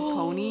My Little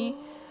Pony.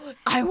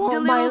 I want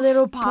The my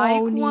little little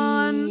spike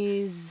one.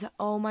 ponies.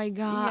 Oh my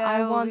god, Yeah, I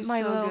it would want be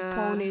my so little good.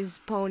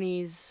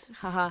 ponies.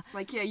 Haha.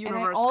 Like, yeah, And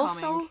universe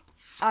coming.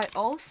 I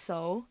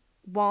also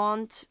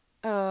want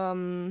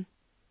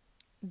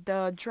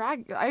the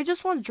drag. I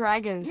just want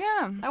dragons.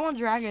 Yeah. I want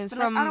dragons But,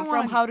 like, from I don't from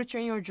wanna- How to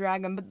Train Your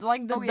Dragon, but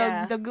like Oh,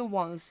 yeah. the good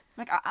ones.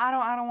 Like I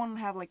don't want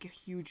to have like a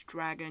huge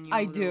dragon. You know,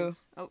 I do. those-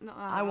 Oh no,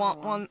 I don't want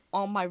one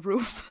on my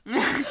roof,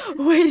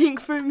 waiting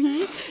for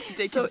me.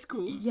 Take So- to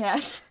school.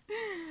 Yes.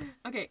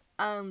 Okay.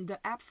 The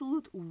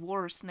absolute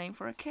worst name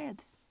for a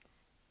kid.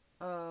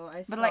 Oh, I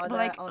But, saw like- that but,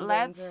 like, on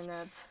let's- the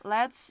internet.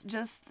 Let's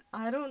just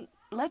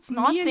let's Me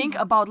not and think V-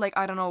 about like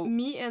I don't know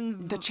Me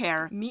and the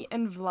chair. me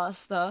and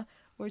Vlasta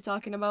were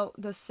talking about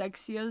the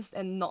sexiest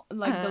and not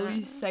like the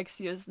least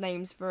sexiest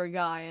names for a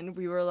guy, and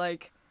we were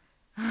like,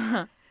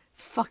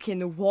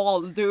 fucking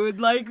wall, dude.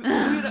 Like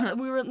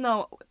we were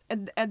no.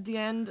 At the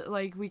end,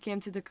 like we came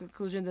to the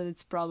conclusion that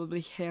it's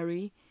probably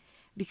Harry,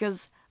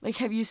 because like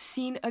have you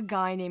seen a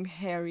guy named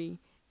Harry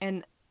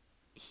and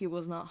he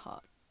was not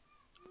hot?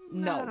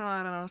 No.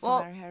 I don't know. So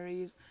Well- many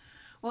Harrys.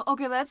 Well,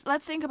 okay.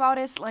 Let's think about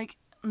it like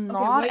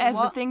not wait, as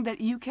the what? thing that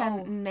you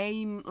can Oh.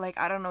 name. Like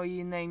I don't know.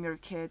 You name your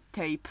kid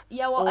Tape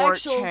Yeah, well, or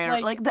actual Chair.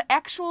 like, Like the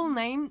actual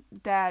name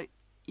that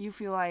you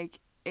feel like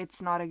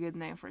it's not a good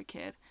name for a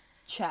kid.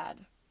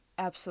 Chad.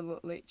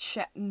 Absolutely.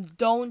 Chad.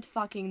 Don't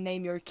fucking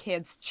name your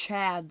kids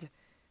Chad.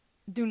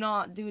 Do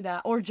not do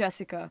that. Or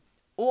Jessica.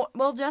 Or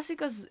well,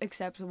 Jessica's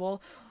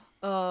acceptable.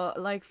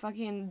 Like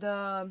fucking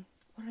the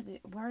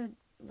what are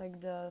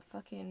like the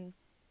fucking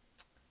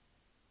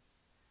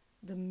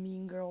the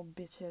mean girl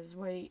bitches.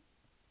 Wait.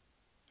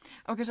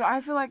 Okay, so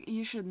I feel like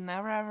you should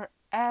never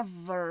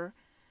ever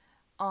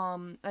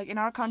like in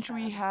our country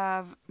we Chad.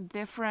 have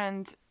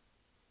different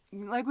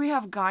like we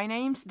have guy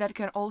names that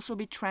can also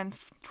be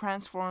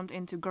transformed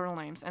into girl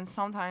names, and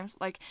sometimes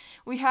like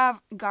we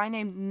have guy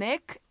named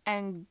Nick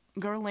and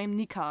girl named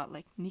Nika.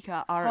 Like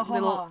Nika, our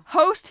little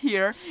host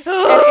here, and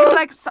it's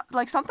like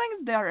like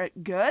sometimes they're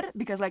good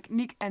because like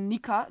Nick and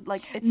Nika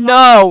like it's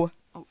No.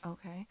 oh,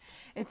 okay,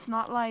 it's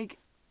not like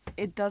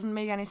it doesn't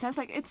make any sense.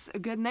 Like it's a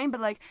good name,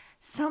 but like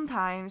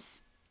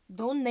sometimes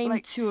Don't name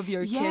like, two of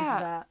your kids yeah,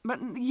 that. but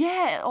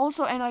yeah,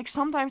 also and like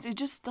sometimes it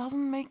just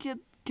doesn't make it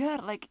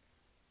good. Like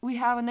we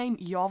have a name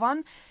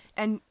Jovan,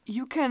 and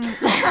you can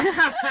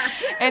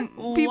and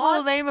people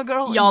What? name a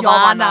girl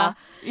Giovanna.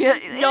 Yeah,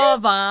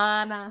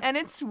 Giovanna. and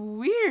it's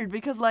weird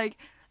because like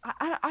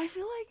I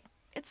feel like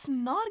it's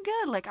not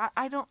good. Like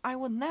I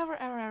would never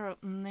ever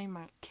name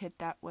my kid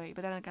that way.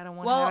 But then like, I don't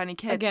want to Well, have any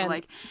kids. again, So,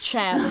 like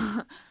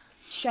Chad.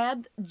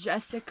 Chad,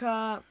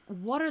 Jessica,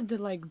 what are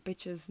the like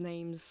bitches'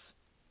 names?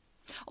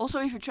 also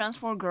if you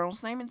transform a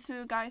girl's name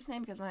into a guy's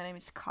name, because my name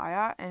is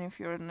Kaya, and if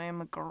you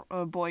name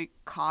a boy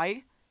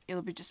Kai,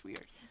 it'll be just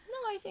weird. No,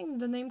 I think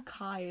the name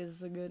Kai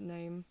is a good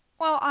name.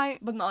 Well,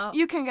 But not.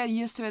 you can get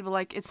used to it, but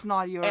like it's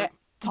not your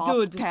top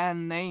dude.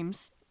 10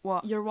 names.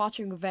 What? You're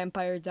watching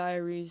Vampire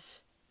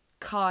Diaries.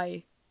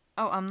 Kai.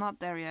 Oh, I'm not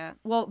there yet.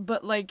 Well,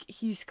 but like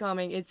he's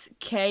coming. It's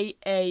Kai.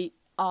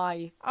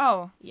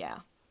 Oh, Yeah.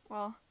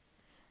 well,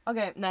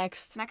 Okay,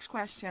 next. next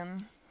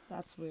question.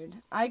 That's weird.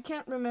 I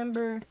can't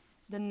remember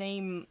the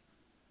name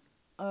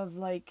of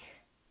like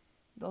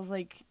those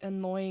like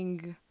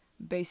annoying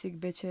basic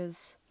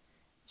bitches.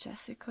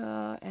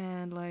 Jessica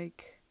and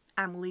like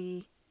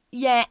Emily,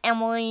 yeah,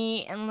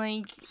 Emily and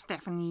like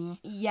Stephanie,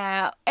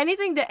 yeah,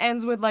 anything that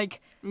ends with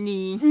like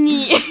Nee.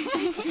 Nee.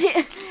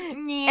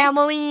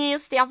 Emily,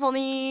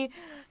 Stephanie.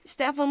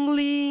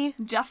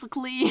 Jessica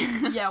Lee.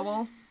 Yeah,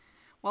 well.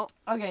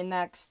 Okay,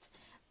 next.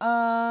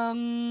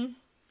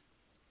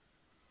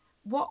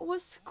 What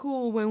was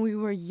cool when we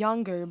were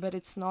younger, but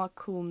it's not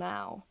cool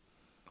now?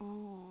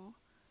 Oh.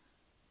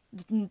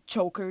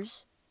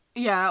 Chokers.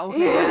 Yeah, okay.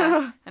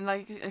 Yeah. And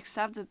like,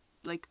 except the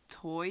like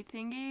toy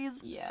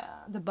thingies. Yeah,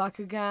 the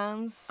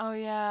Bakugans. Oh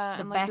yeah,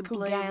 the and like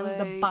Bakugans,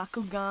 the Beyblades.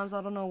 Bakugans.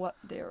 I don't know what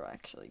they're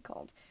actually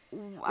called.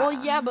 Wow.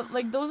 Well, yeah, but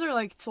like those are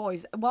like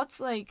toys. What's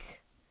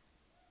like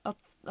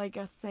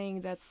a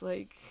thing that's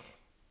like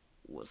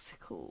was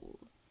cool?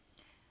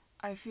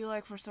 I feel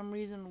like for some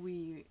reason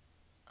we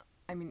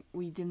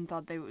didn't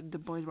thought the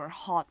boys were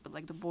hot, but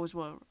like the boys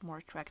were more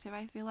attractive.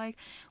 I feel like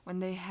when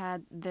they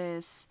had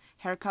this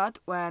haircut,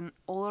 when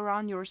all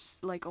around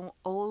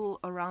all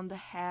around the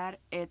head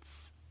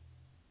it's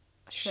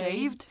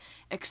shaved,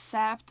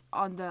 except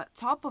on the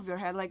top of your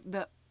head, like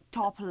the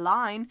top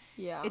line,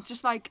 Yeah. it's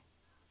just like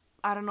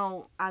I don't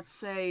know. I'd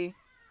say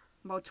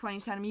about 20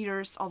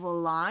 centimeters of a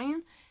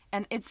line,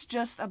 and it's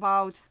just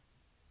about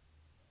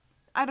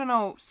I don't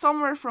know,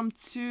 somewhere from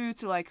 2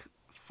 to like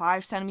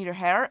 5 centimeter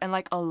hair and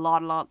like a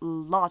lot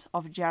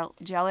of gel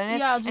in it.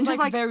 Yeah, and just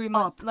like very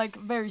much, up. like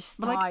very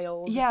But, like,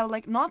 styled. yeah,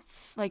 like not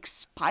like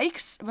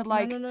spikes, but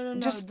like no.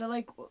 just The,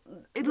 like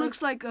it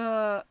looks like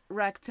a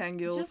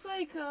rectangle, just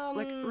like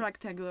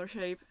rectangular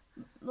shape.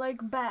 like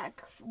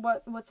back.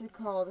 What's it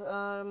called?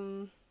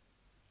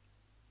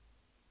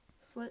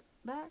 Slit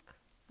back.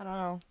 I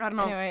don't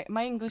know. Anyway,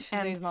 my English today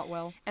And- is not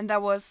well. And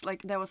that was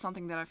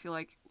something that I feel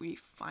like we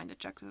find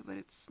attractive, but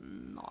it's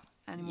not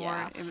anymore.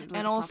 Yeah. It's And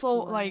not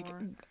also cool like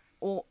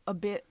anymore. a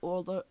bit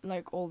older,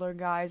 like older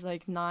guys,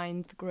 like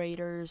 9th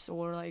graders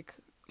or like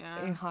in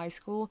yeah. high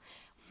school,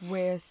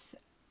 with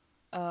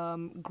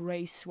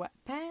gray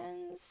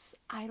sweatpants.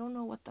 I don't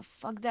know what the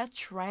fuck that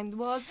trend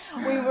was.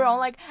 We were all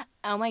like,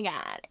 oh my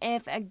god,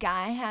 if a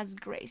guy has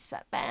gray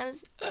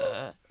sweatpants,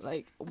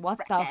 like what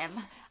the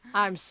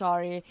I'm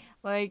sorry.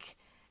 Like,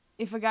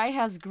 if a guy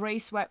has gray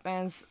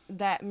sweatpants,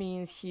 that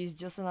means he's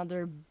just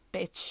another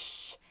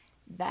bitch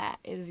that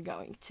is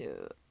going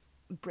to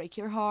break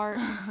your heart.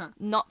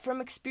 Not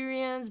from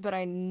experience, but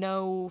I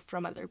know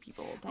from other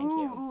people. Thank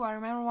you. Ooh, I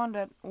remember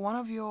one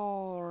of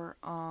your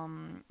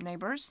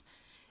neighbors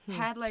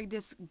had like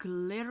this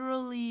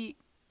glitterly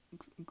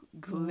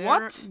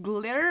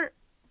glitter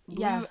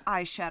blue Yeah.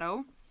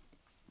 eyeshadow,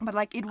 but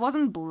like it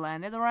wasn't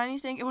blended or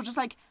anything. It was just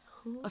like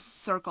a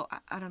circle.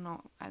 I don't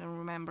know. I don't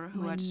remember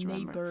who. My I just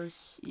remember.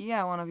 neighbors.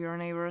 Yeah, one of your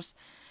neighbors.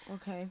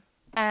 Okay.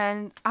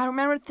 And I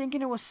remember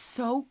thinking it was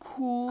so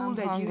cool I'm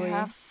that you hungry.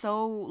 have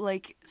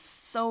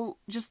so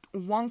just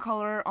one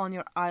color on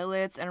your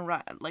eyelids, and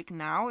like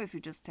now if you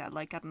just had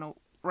like, I don't know,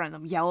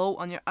 random yellow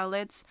on your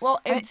eyelids,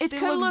 Well, and it it still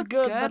could looks look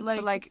good, good, but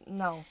but, like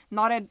no.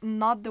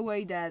 not the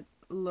way that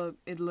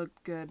it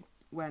looked good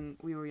when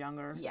we were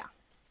younger. Yeah.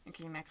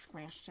 Okay, next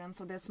question.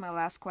 So that's my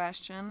last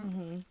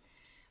question.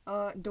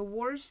 Mm-hmm. The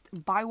worst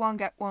buy one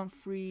get one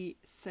free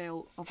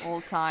sale of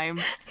all time.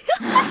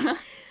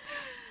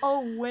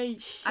 Oh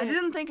wait, shit. I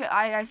didn't think.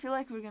 I feel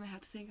like we're gonna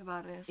have to think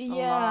about this. A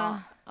Yeah.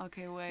 lot.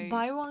 Okay, wait.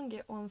 Buy one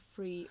get one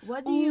free.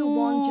 What do you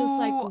want? Just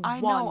like I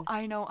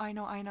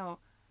one. know.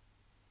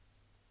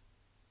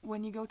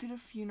 When you go to the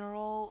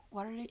funeral,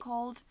 what are they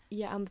called?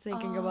 Yeah, I'm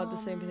thinking about the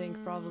same thing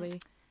probably.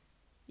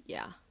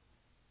 Yeah.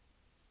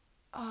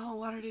 Oh,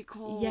 what are they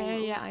called?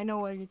 Yeah. I know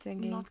what you're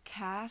thinking. Not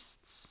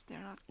casts. They're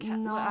not casts.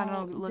 No, I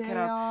don't know. Look they it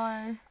up.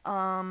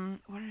 Are.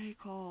 What are they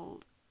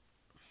called?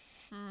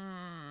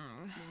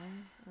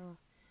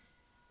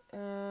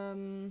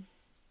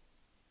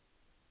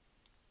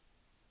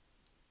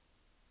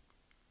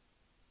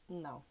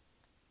 No.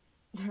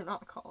 They're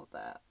not called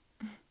that.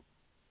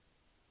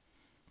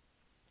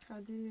 How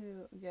do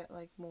you get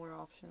like more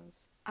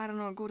options? I don't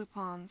know. Go to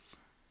Pawns.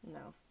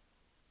 No.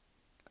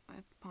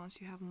 At Pawns,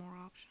 you have more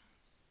options.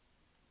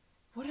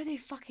 What are they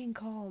fucking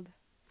called?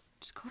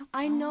 Just go to Pawns.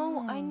 I know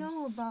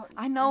about.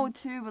 I know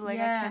too, but like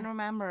Yeah. I can't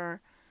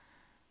remember.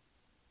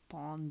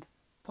 Pond.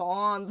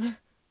 Pond.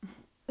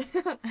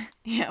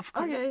 Yeah, of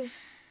course. Okay.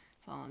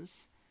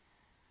 Pawns.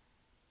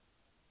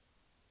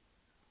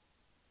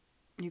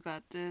 You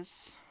got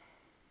this.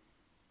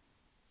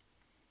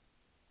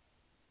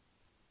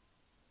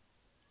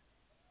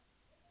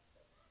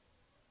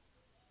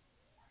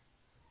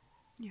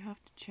 You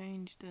have to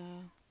change the.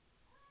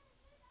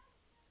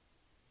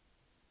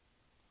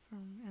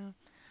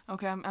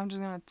 Okay, I'm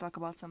just gonna talk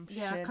about some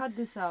Yeah, shit. cut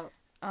this out.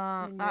 when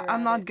you're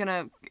I'm at not it.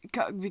 gonna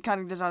be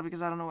cutting this out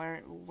because I don't know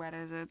where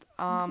is it.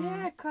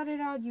 Yeah, cut it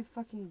out, you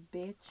fucking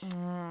bitch.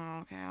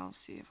 Okay, I'll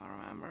see if I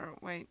remember.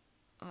 Wait.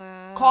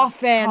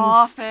 Coffins.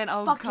 Coffin.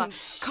 Oh Fucking god.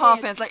 shit.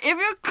 Coffins. Like if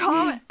you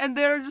come and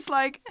they're just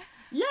like,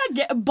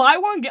 Yeah, buy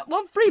one get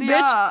one free,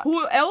 Yeah. bitch.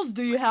 Who else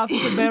do you have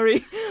to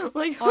bury?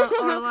 Like,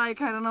 or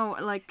like I don't know,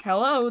 like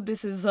hello,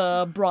 this is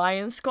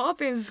Brian's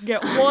Coffins.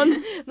 Get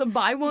one, the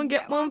buy one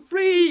get one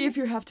free. If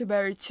you have to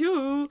bury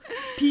two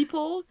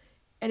people,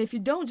 and if you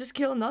don't, just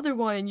kill another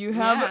one, and you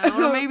have. yeah,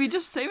 or maybe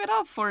just save it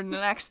up for the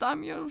next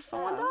time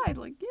someone died.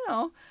 Like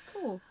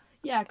Cool.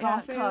 Yeah,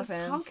 coffins.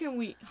 coffins.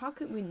 How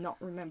can we not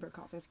remember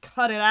coffins?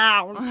 Cut it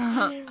out.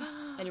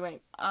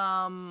 Anyway,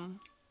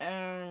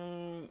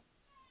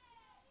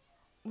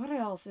 what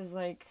else is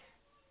like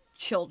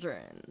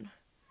children?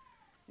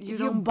 You If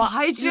don't bu-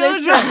 buy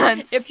Listen, children.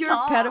 if you're a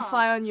Stop.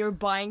 pedophile and you're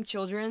buying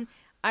children,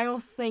 I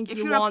don't think If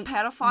you you're want. a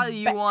pedophile,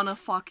 you wanna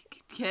fuck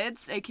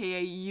kids,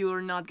 aka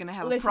you're not gonna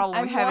have a Listen, problem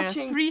I'm with having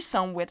watching- a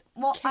threesome with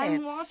Well, kids.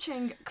 I'm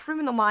watching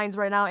Criminal Minds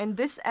right now, and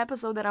this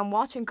episode that I'm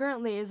watching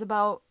currently is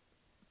about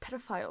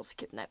pedophiles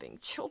kidnapping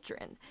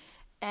children,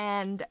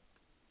 and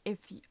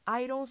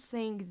I don't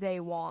think they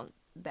want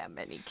that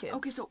many kids.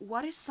 Okay, so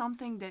what is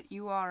something that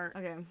you are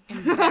okay.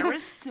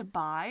 embarrassed to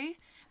buy,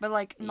 but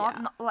like not,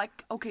 Yeah. not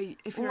like okay,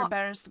 if you're Well,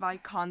 embarrassed to buy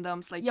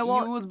condoms, like yeah,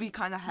 well- you would be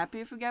kind of happy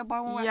if you get buy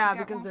one Yeah,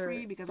 get because one they're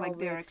free because like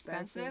probably they're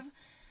expensive. expensive.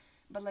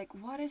 But like,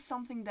 what is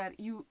something that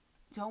you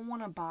don't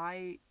want to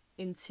buy?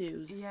 In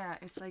twos. Yeah,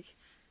 it's like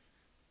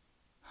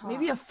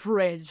Maybe a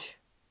fridge.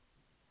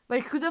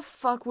 Like, who the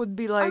fuck would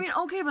be like? I mean,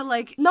 okay, but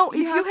like No, if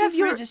you have have two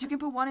your- fridges, you can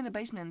put one in the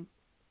basement.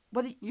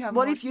 what you have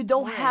what more if you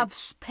don't have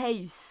storage.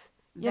 space?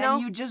 You Then know?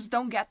 you just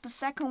don't get the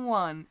second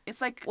one.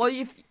 It's like Well,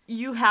 if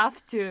you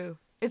have to,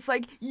 it's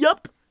like,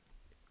 yup.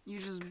 you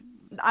just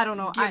I don't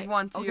know. give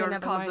one to okay, your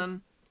never mind.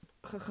 cousin.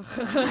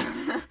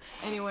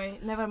 Anyway,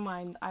 never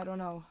mind. I don't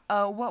know.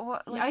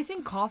 What? Like, Yeah, I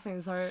think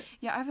coffins are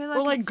yeah, I feel like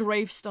or like it's-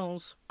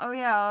 gravestones. Oh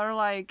yeah, or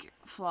like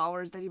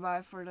flowers that you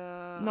buy for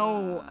the.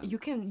 No, you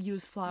can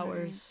use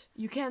flowers.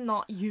 You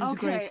cannot use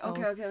Okay,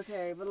 gravestones.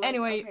 okay. But like,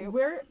 Anyway, okay.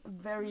 we're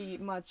very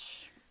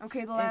much.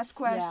 Okay, the last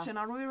it's- yeah. question.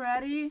 Are we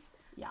ready?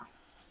 Yeah.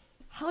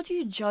 How do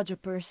you judge a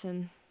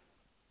person?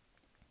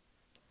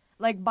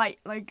 Like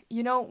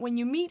when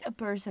you meet a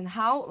person,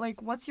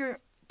 what's your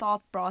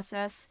thought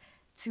process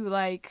to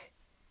like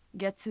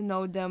get to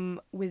know them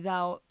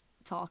without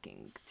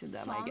talking to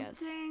them, I guess.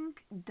 Something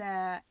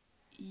that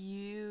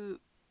you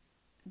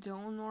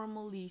don't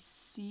normally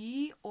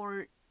see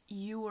or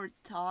you were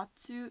taught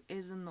to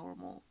isn't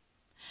normal.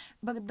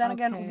 But then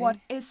again, Okay. what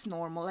is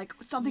normal? Like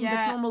something that's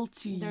Yeah, normal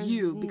to There's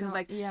you, because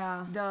like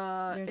yeah,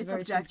 there's it's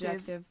very objective.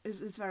 subjective.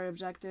 It's very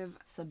objective.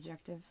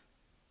 Subjective.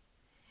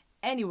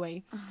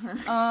 Anyway,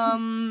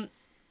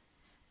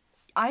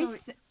 So,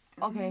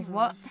 okay,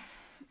 what?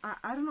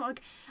 I don't know.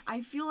 Like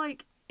I feel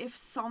like if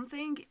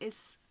something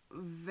is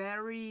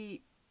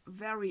very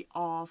very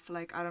off,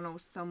 like I don't know,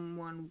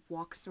 someone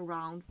walks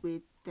around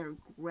with their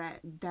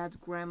dead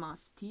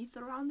grandma's teeth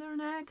around their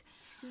neck,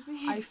 Excuse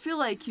me. I feel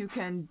like you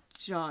can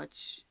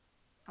judge.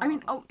 I Oh,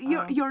 mean,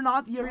 you're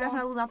not, you're Well-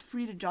 definitely not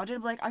free to judge it.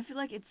 But like, I feel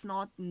like it's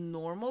not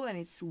normal and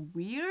it's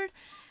weird,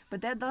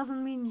 but that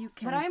doesn't mean you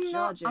can But I'm not.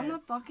 judge it. I'm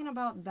not talking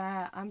about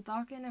that. I'm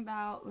talking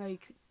about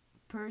like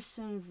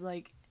person's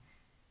like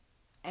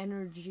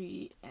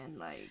energy and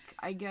like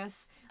I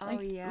guess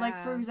like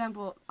for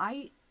example,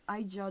 I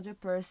judge a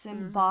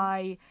person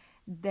by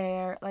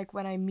their like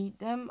when I meet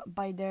them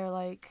by their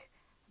like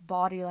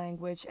body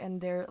language and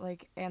their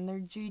like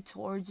energy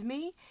towards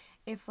me.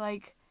 If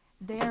like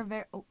they're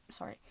very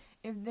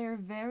if they're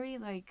very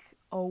like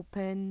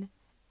open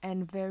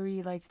and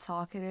very like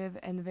talkative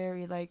and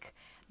very like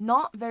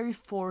not very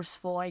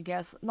forceful, I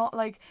guess, not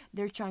like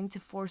they're trying to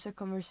force a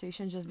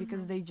conversation just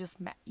because they just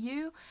met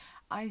you,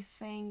 I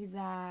think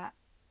that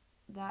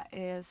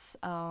is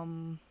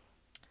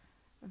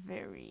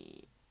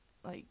very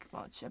like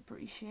much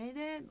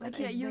appreciated. But Like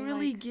yeah, if you they,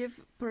 really like,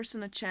 give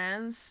person a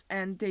chance,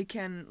 and they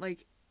can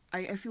like,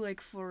 I feel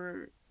like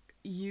for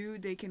you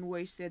they can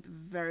waste it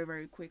very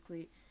very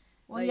quickly.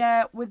 well, like-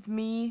 yeah, with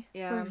me, for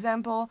Yeah.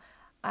 example,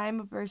 I'm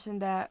a person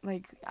that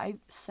like I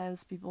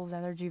sense people's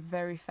energy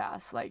very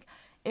fast. Like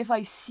if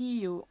I see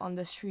you on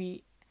the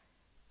street,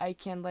 I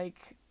can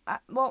like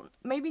well,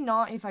 maybe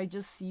not if I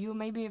just see you.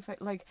 Maybe if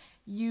like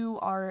you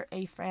are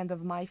a friend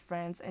of my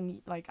friends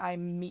and like I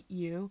meet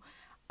you,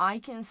 I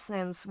can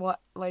sense what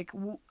like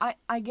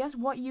I guess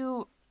what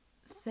you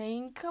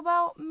think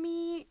about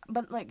me,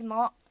 but like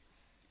not,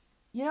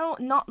 you know,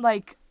 not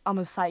like I'm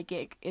a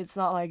psychic. It's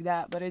not like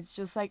that, but it's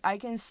just like I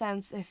can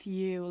sense if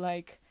you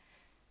like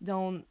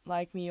don't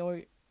like me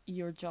or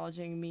you're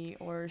judging me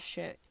or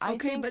shit. I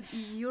Okay, think, but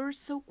you're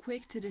so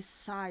quick to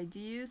decide. Do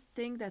you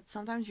think that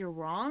sometimes you're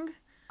wrong?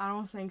 I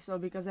don't think so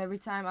because every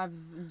time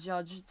I've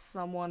judged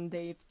someone,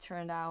 they've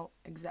turned out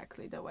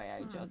exactly the way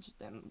I judged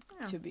them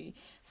Yeah. to be.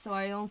 So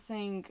I don't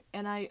think,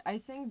 and I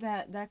think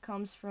that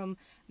comes from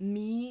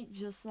me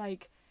just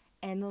like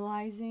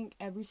analyzing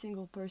every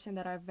single person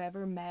that I've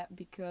ever met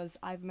because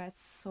I've met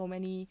so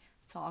many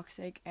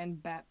toxic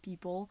and bad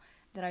people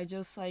that I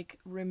just like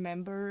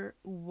remember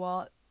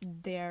what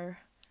their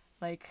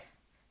like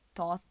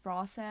thought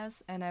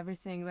process and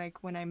everything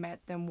like when I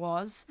met them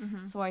was.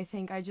 So I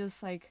think I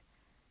just like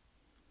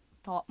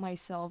taught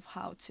myself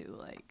how to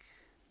like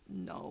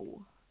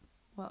know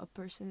what a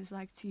person is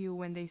like to you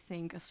when they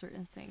think a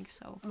certain thing.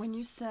 So When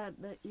you said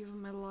that you've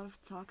met a lot of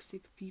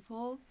toxic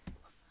people,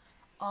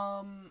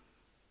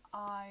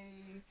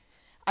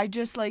 I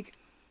just like,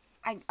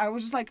 I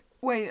was just like,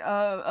 wait,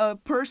 a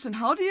person,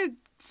 how do you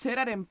say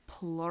that in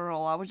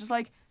plural? I was just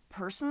like,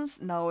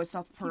 persons? No, it's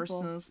not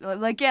persons.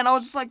 Like, yeah, and I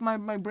was just like,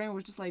 my brain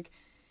was just like,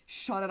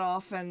 shut it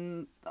off,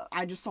 and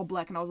I just saw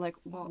black, and I was like,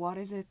 Well, what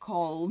is it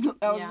called?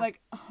 I was yeah. like,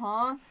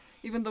 huh?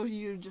 Even though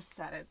you just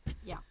said it.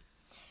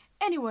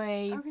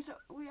 anyway, Okay, so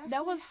we actually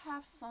That was-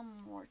 have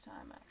some more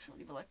time,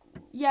 actually, but like,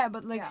 yeah,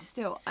 but like Yeah.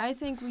 still, I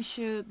think we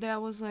should. That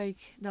was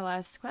like the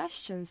last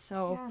question.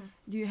 So yeah.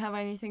 do you have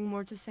anything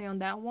more to say on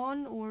that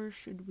one, or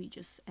should we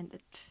just end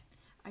it?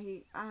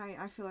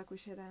 I feel like we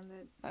should end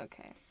it.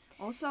 Okay.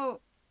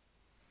 Also,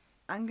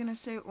 I'm gonna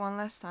say it one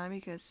last time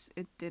because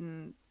it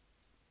didn't.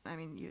 I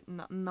mean,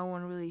 no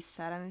one really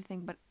said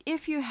anything. But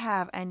if you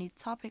have any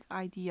topic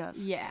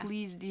ideas, Yeah.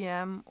 please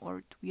DM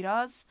or tweet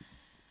us.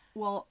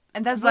 Well,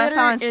 And that's the last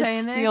time I'm Twitter is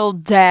saying still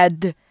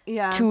dead it.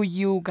 Yeah. to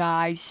you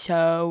guys,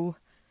 so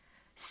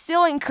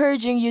still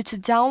encouraging you to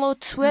download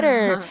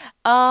Twitter.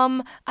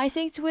 I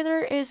think Twitter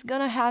is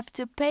gonna have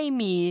to pay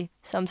me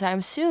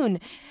sometime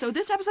soon. So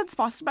this episode is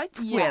sponsored by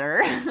Yeah.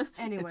 Twitter.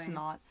 Anyway. It's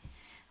not.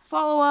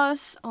 Follow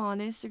us on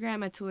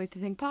Instagram at Too Late to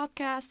Think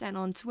Podcast and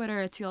on Twitter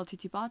at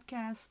TLTT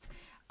Podcast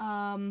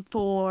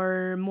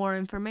for more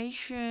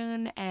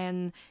information,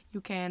 and you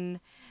can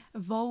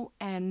vote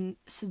and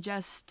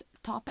suggest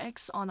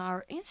topics on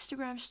our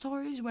Instagram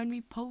stories when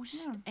we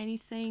post Yeah.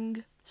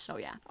 anything. So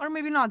yeah. Or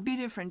maybe not. Be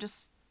different.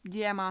 Just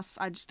DM us.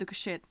 I just took a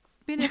shit.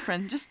 Be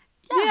different. Just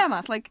Yeah. DM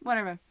us. Like,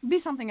 Whatever. be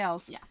something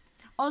else. Yeah.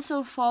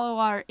 Also follow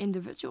our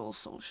individual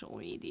social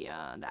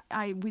media.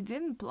 We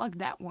didn't plug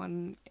that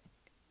one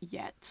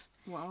yet.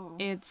 Wow.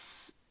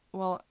 It's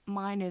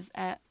mine is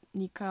at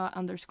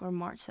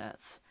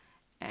Nika_Martez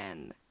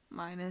and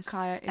Mine is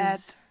Kaya is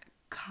at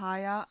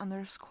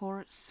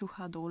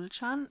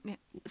Kaya_Suhadolchan. Yeah.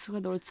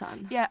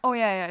 Suhadolcan. Yeah. Oh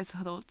yeah. It's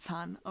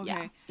Hadolchan. Okay.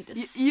 Yeah, it You,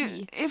 is you,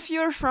 C. if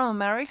you're from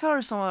America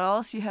or somewhere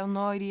else, you have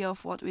no idea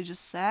of what we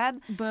just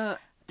said. But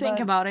think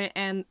But about it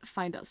and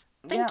find us.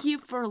 Thank Yeah. you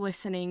for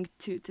listening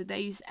to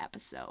today's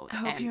episode. I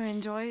hope and you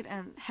enjoyed,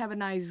 and have a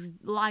nice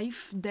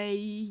life, day,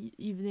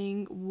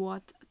 evening,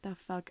 what the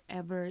fuck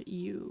ever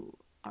you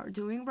are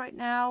doing right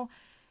now.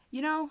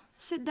 You know,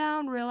 sit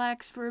down,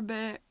 relax for a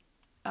bit.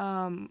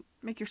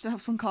 make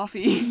yourself some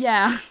coffee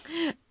Yeah.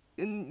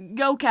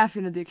 Go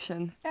caffeine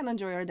addiction. and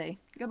enjoy your day.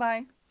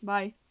 Goodbye.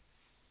 Bye.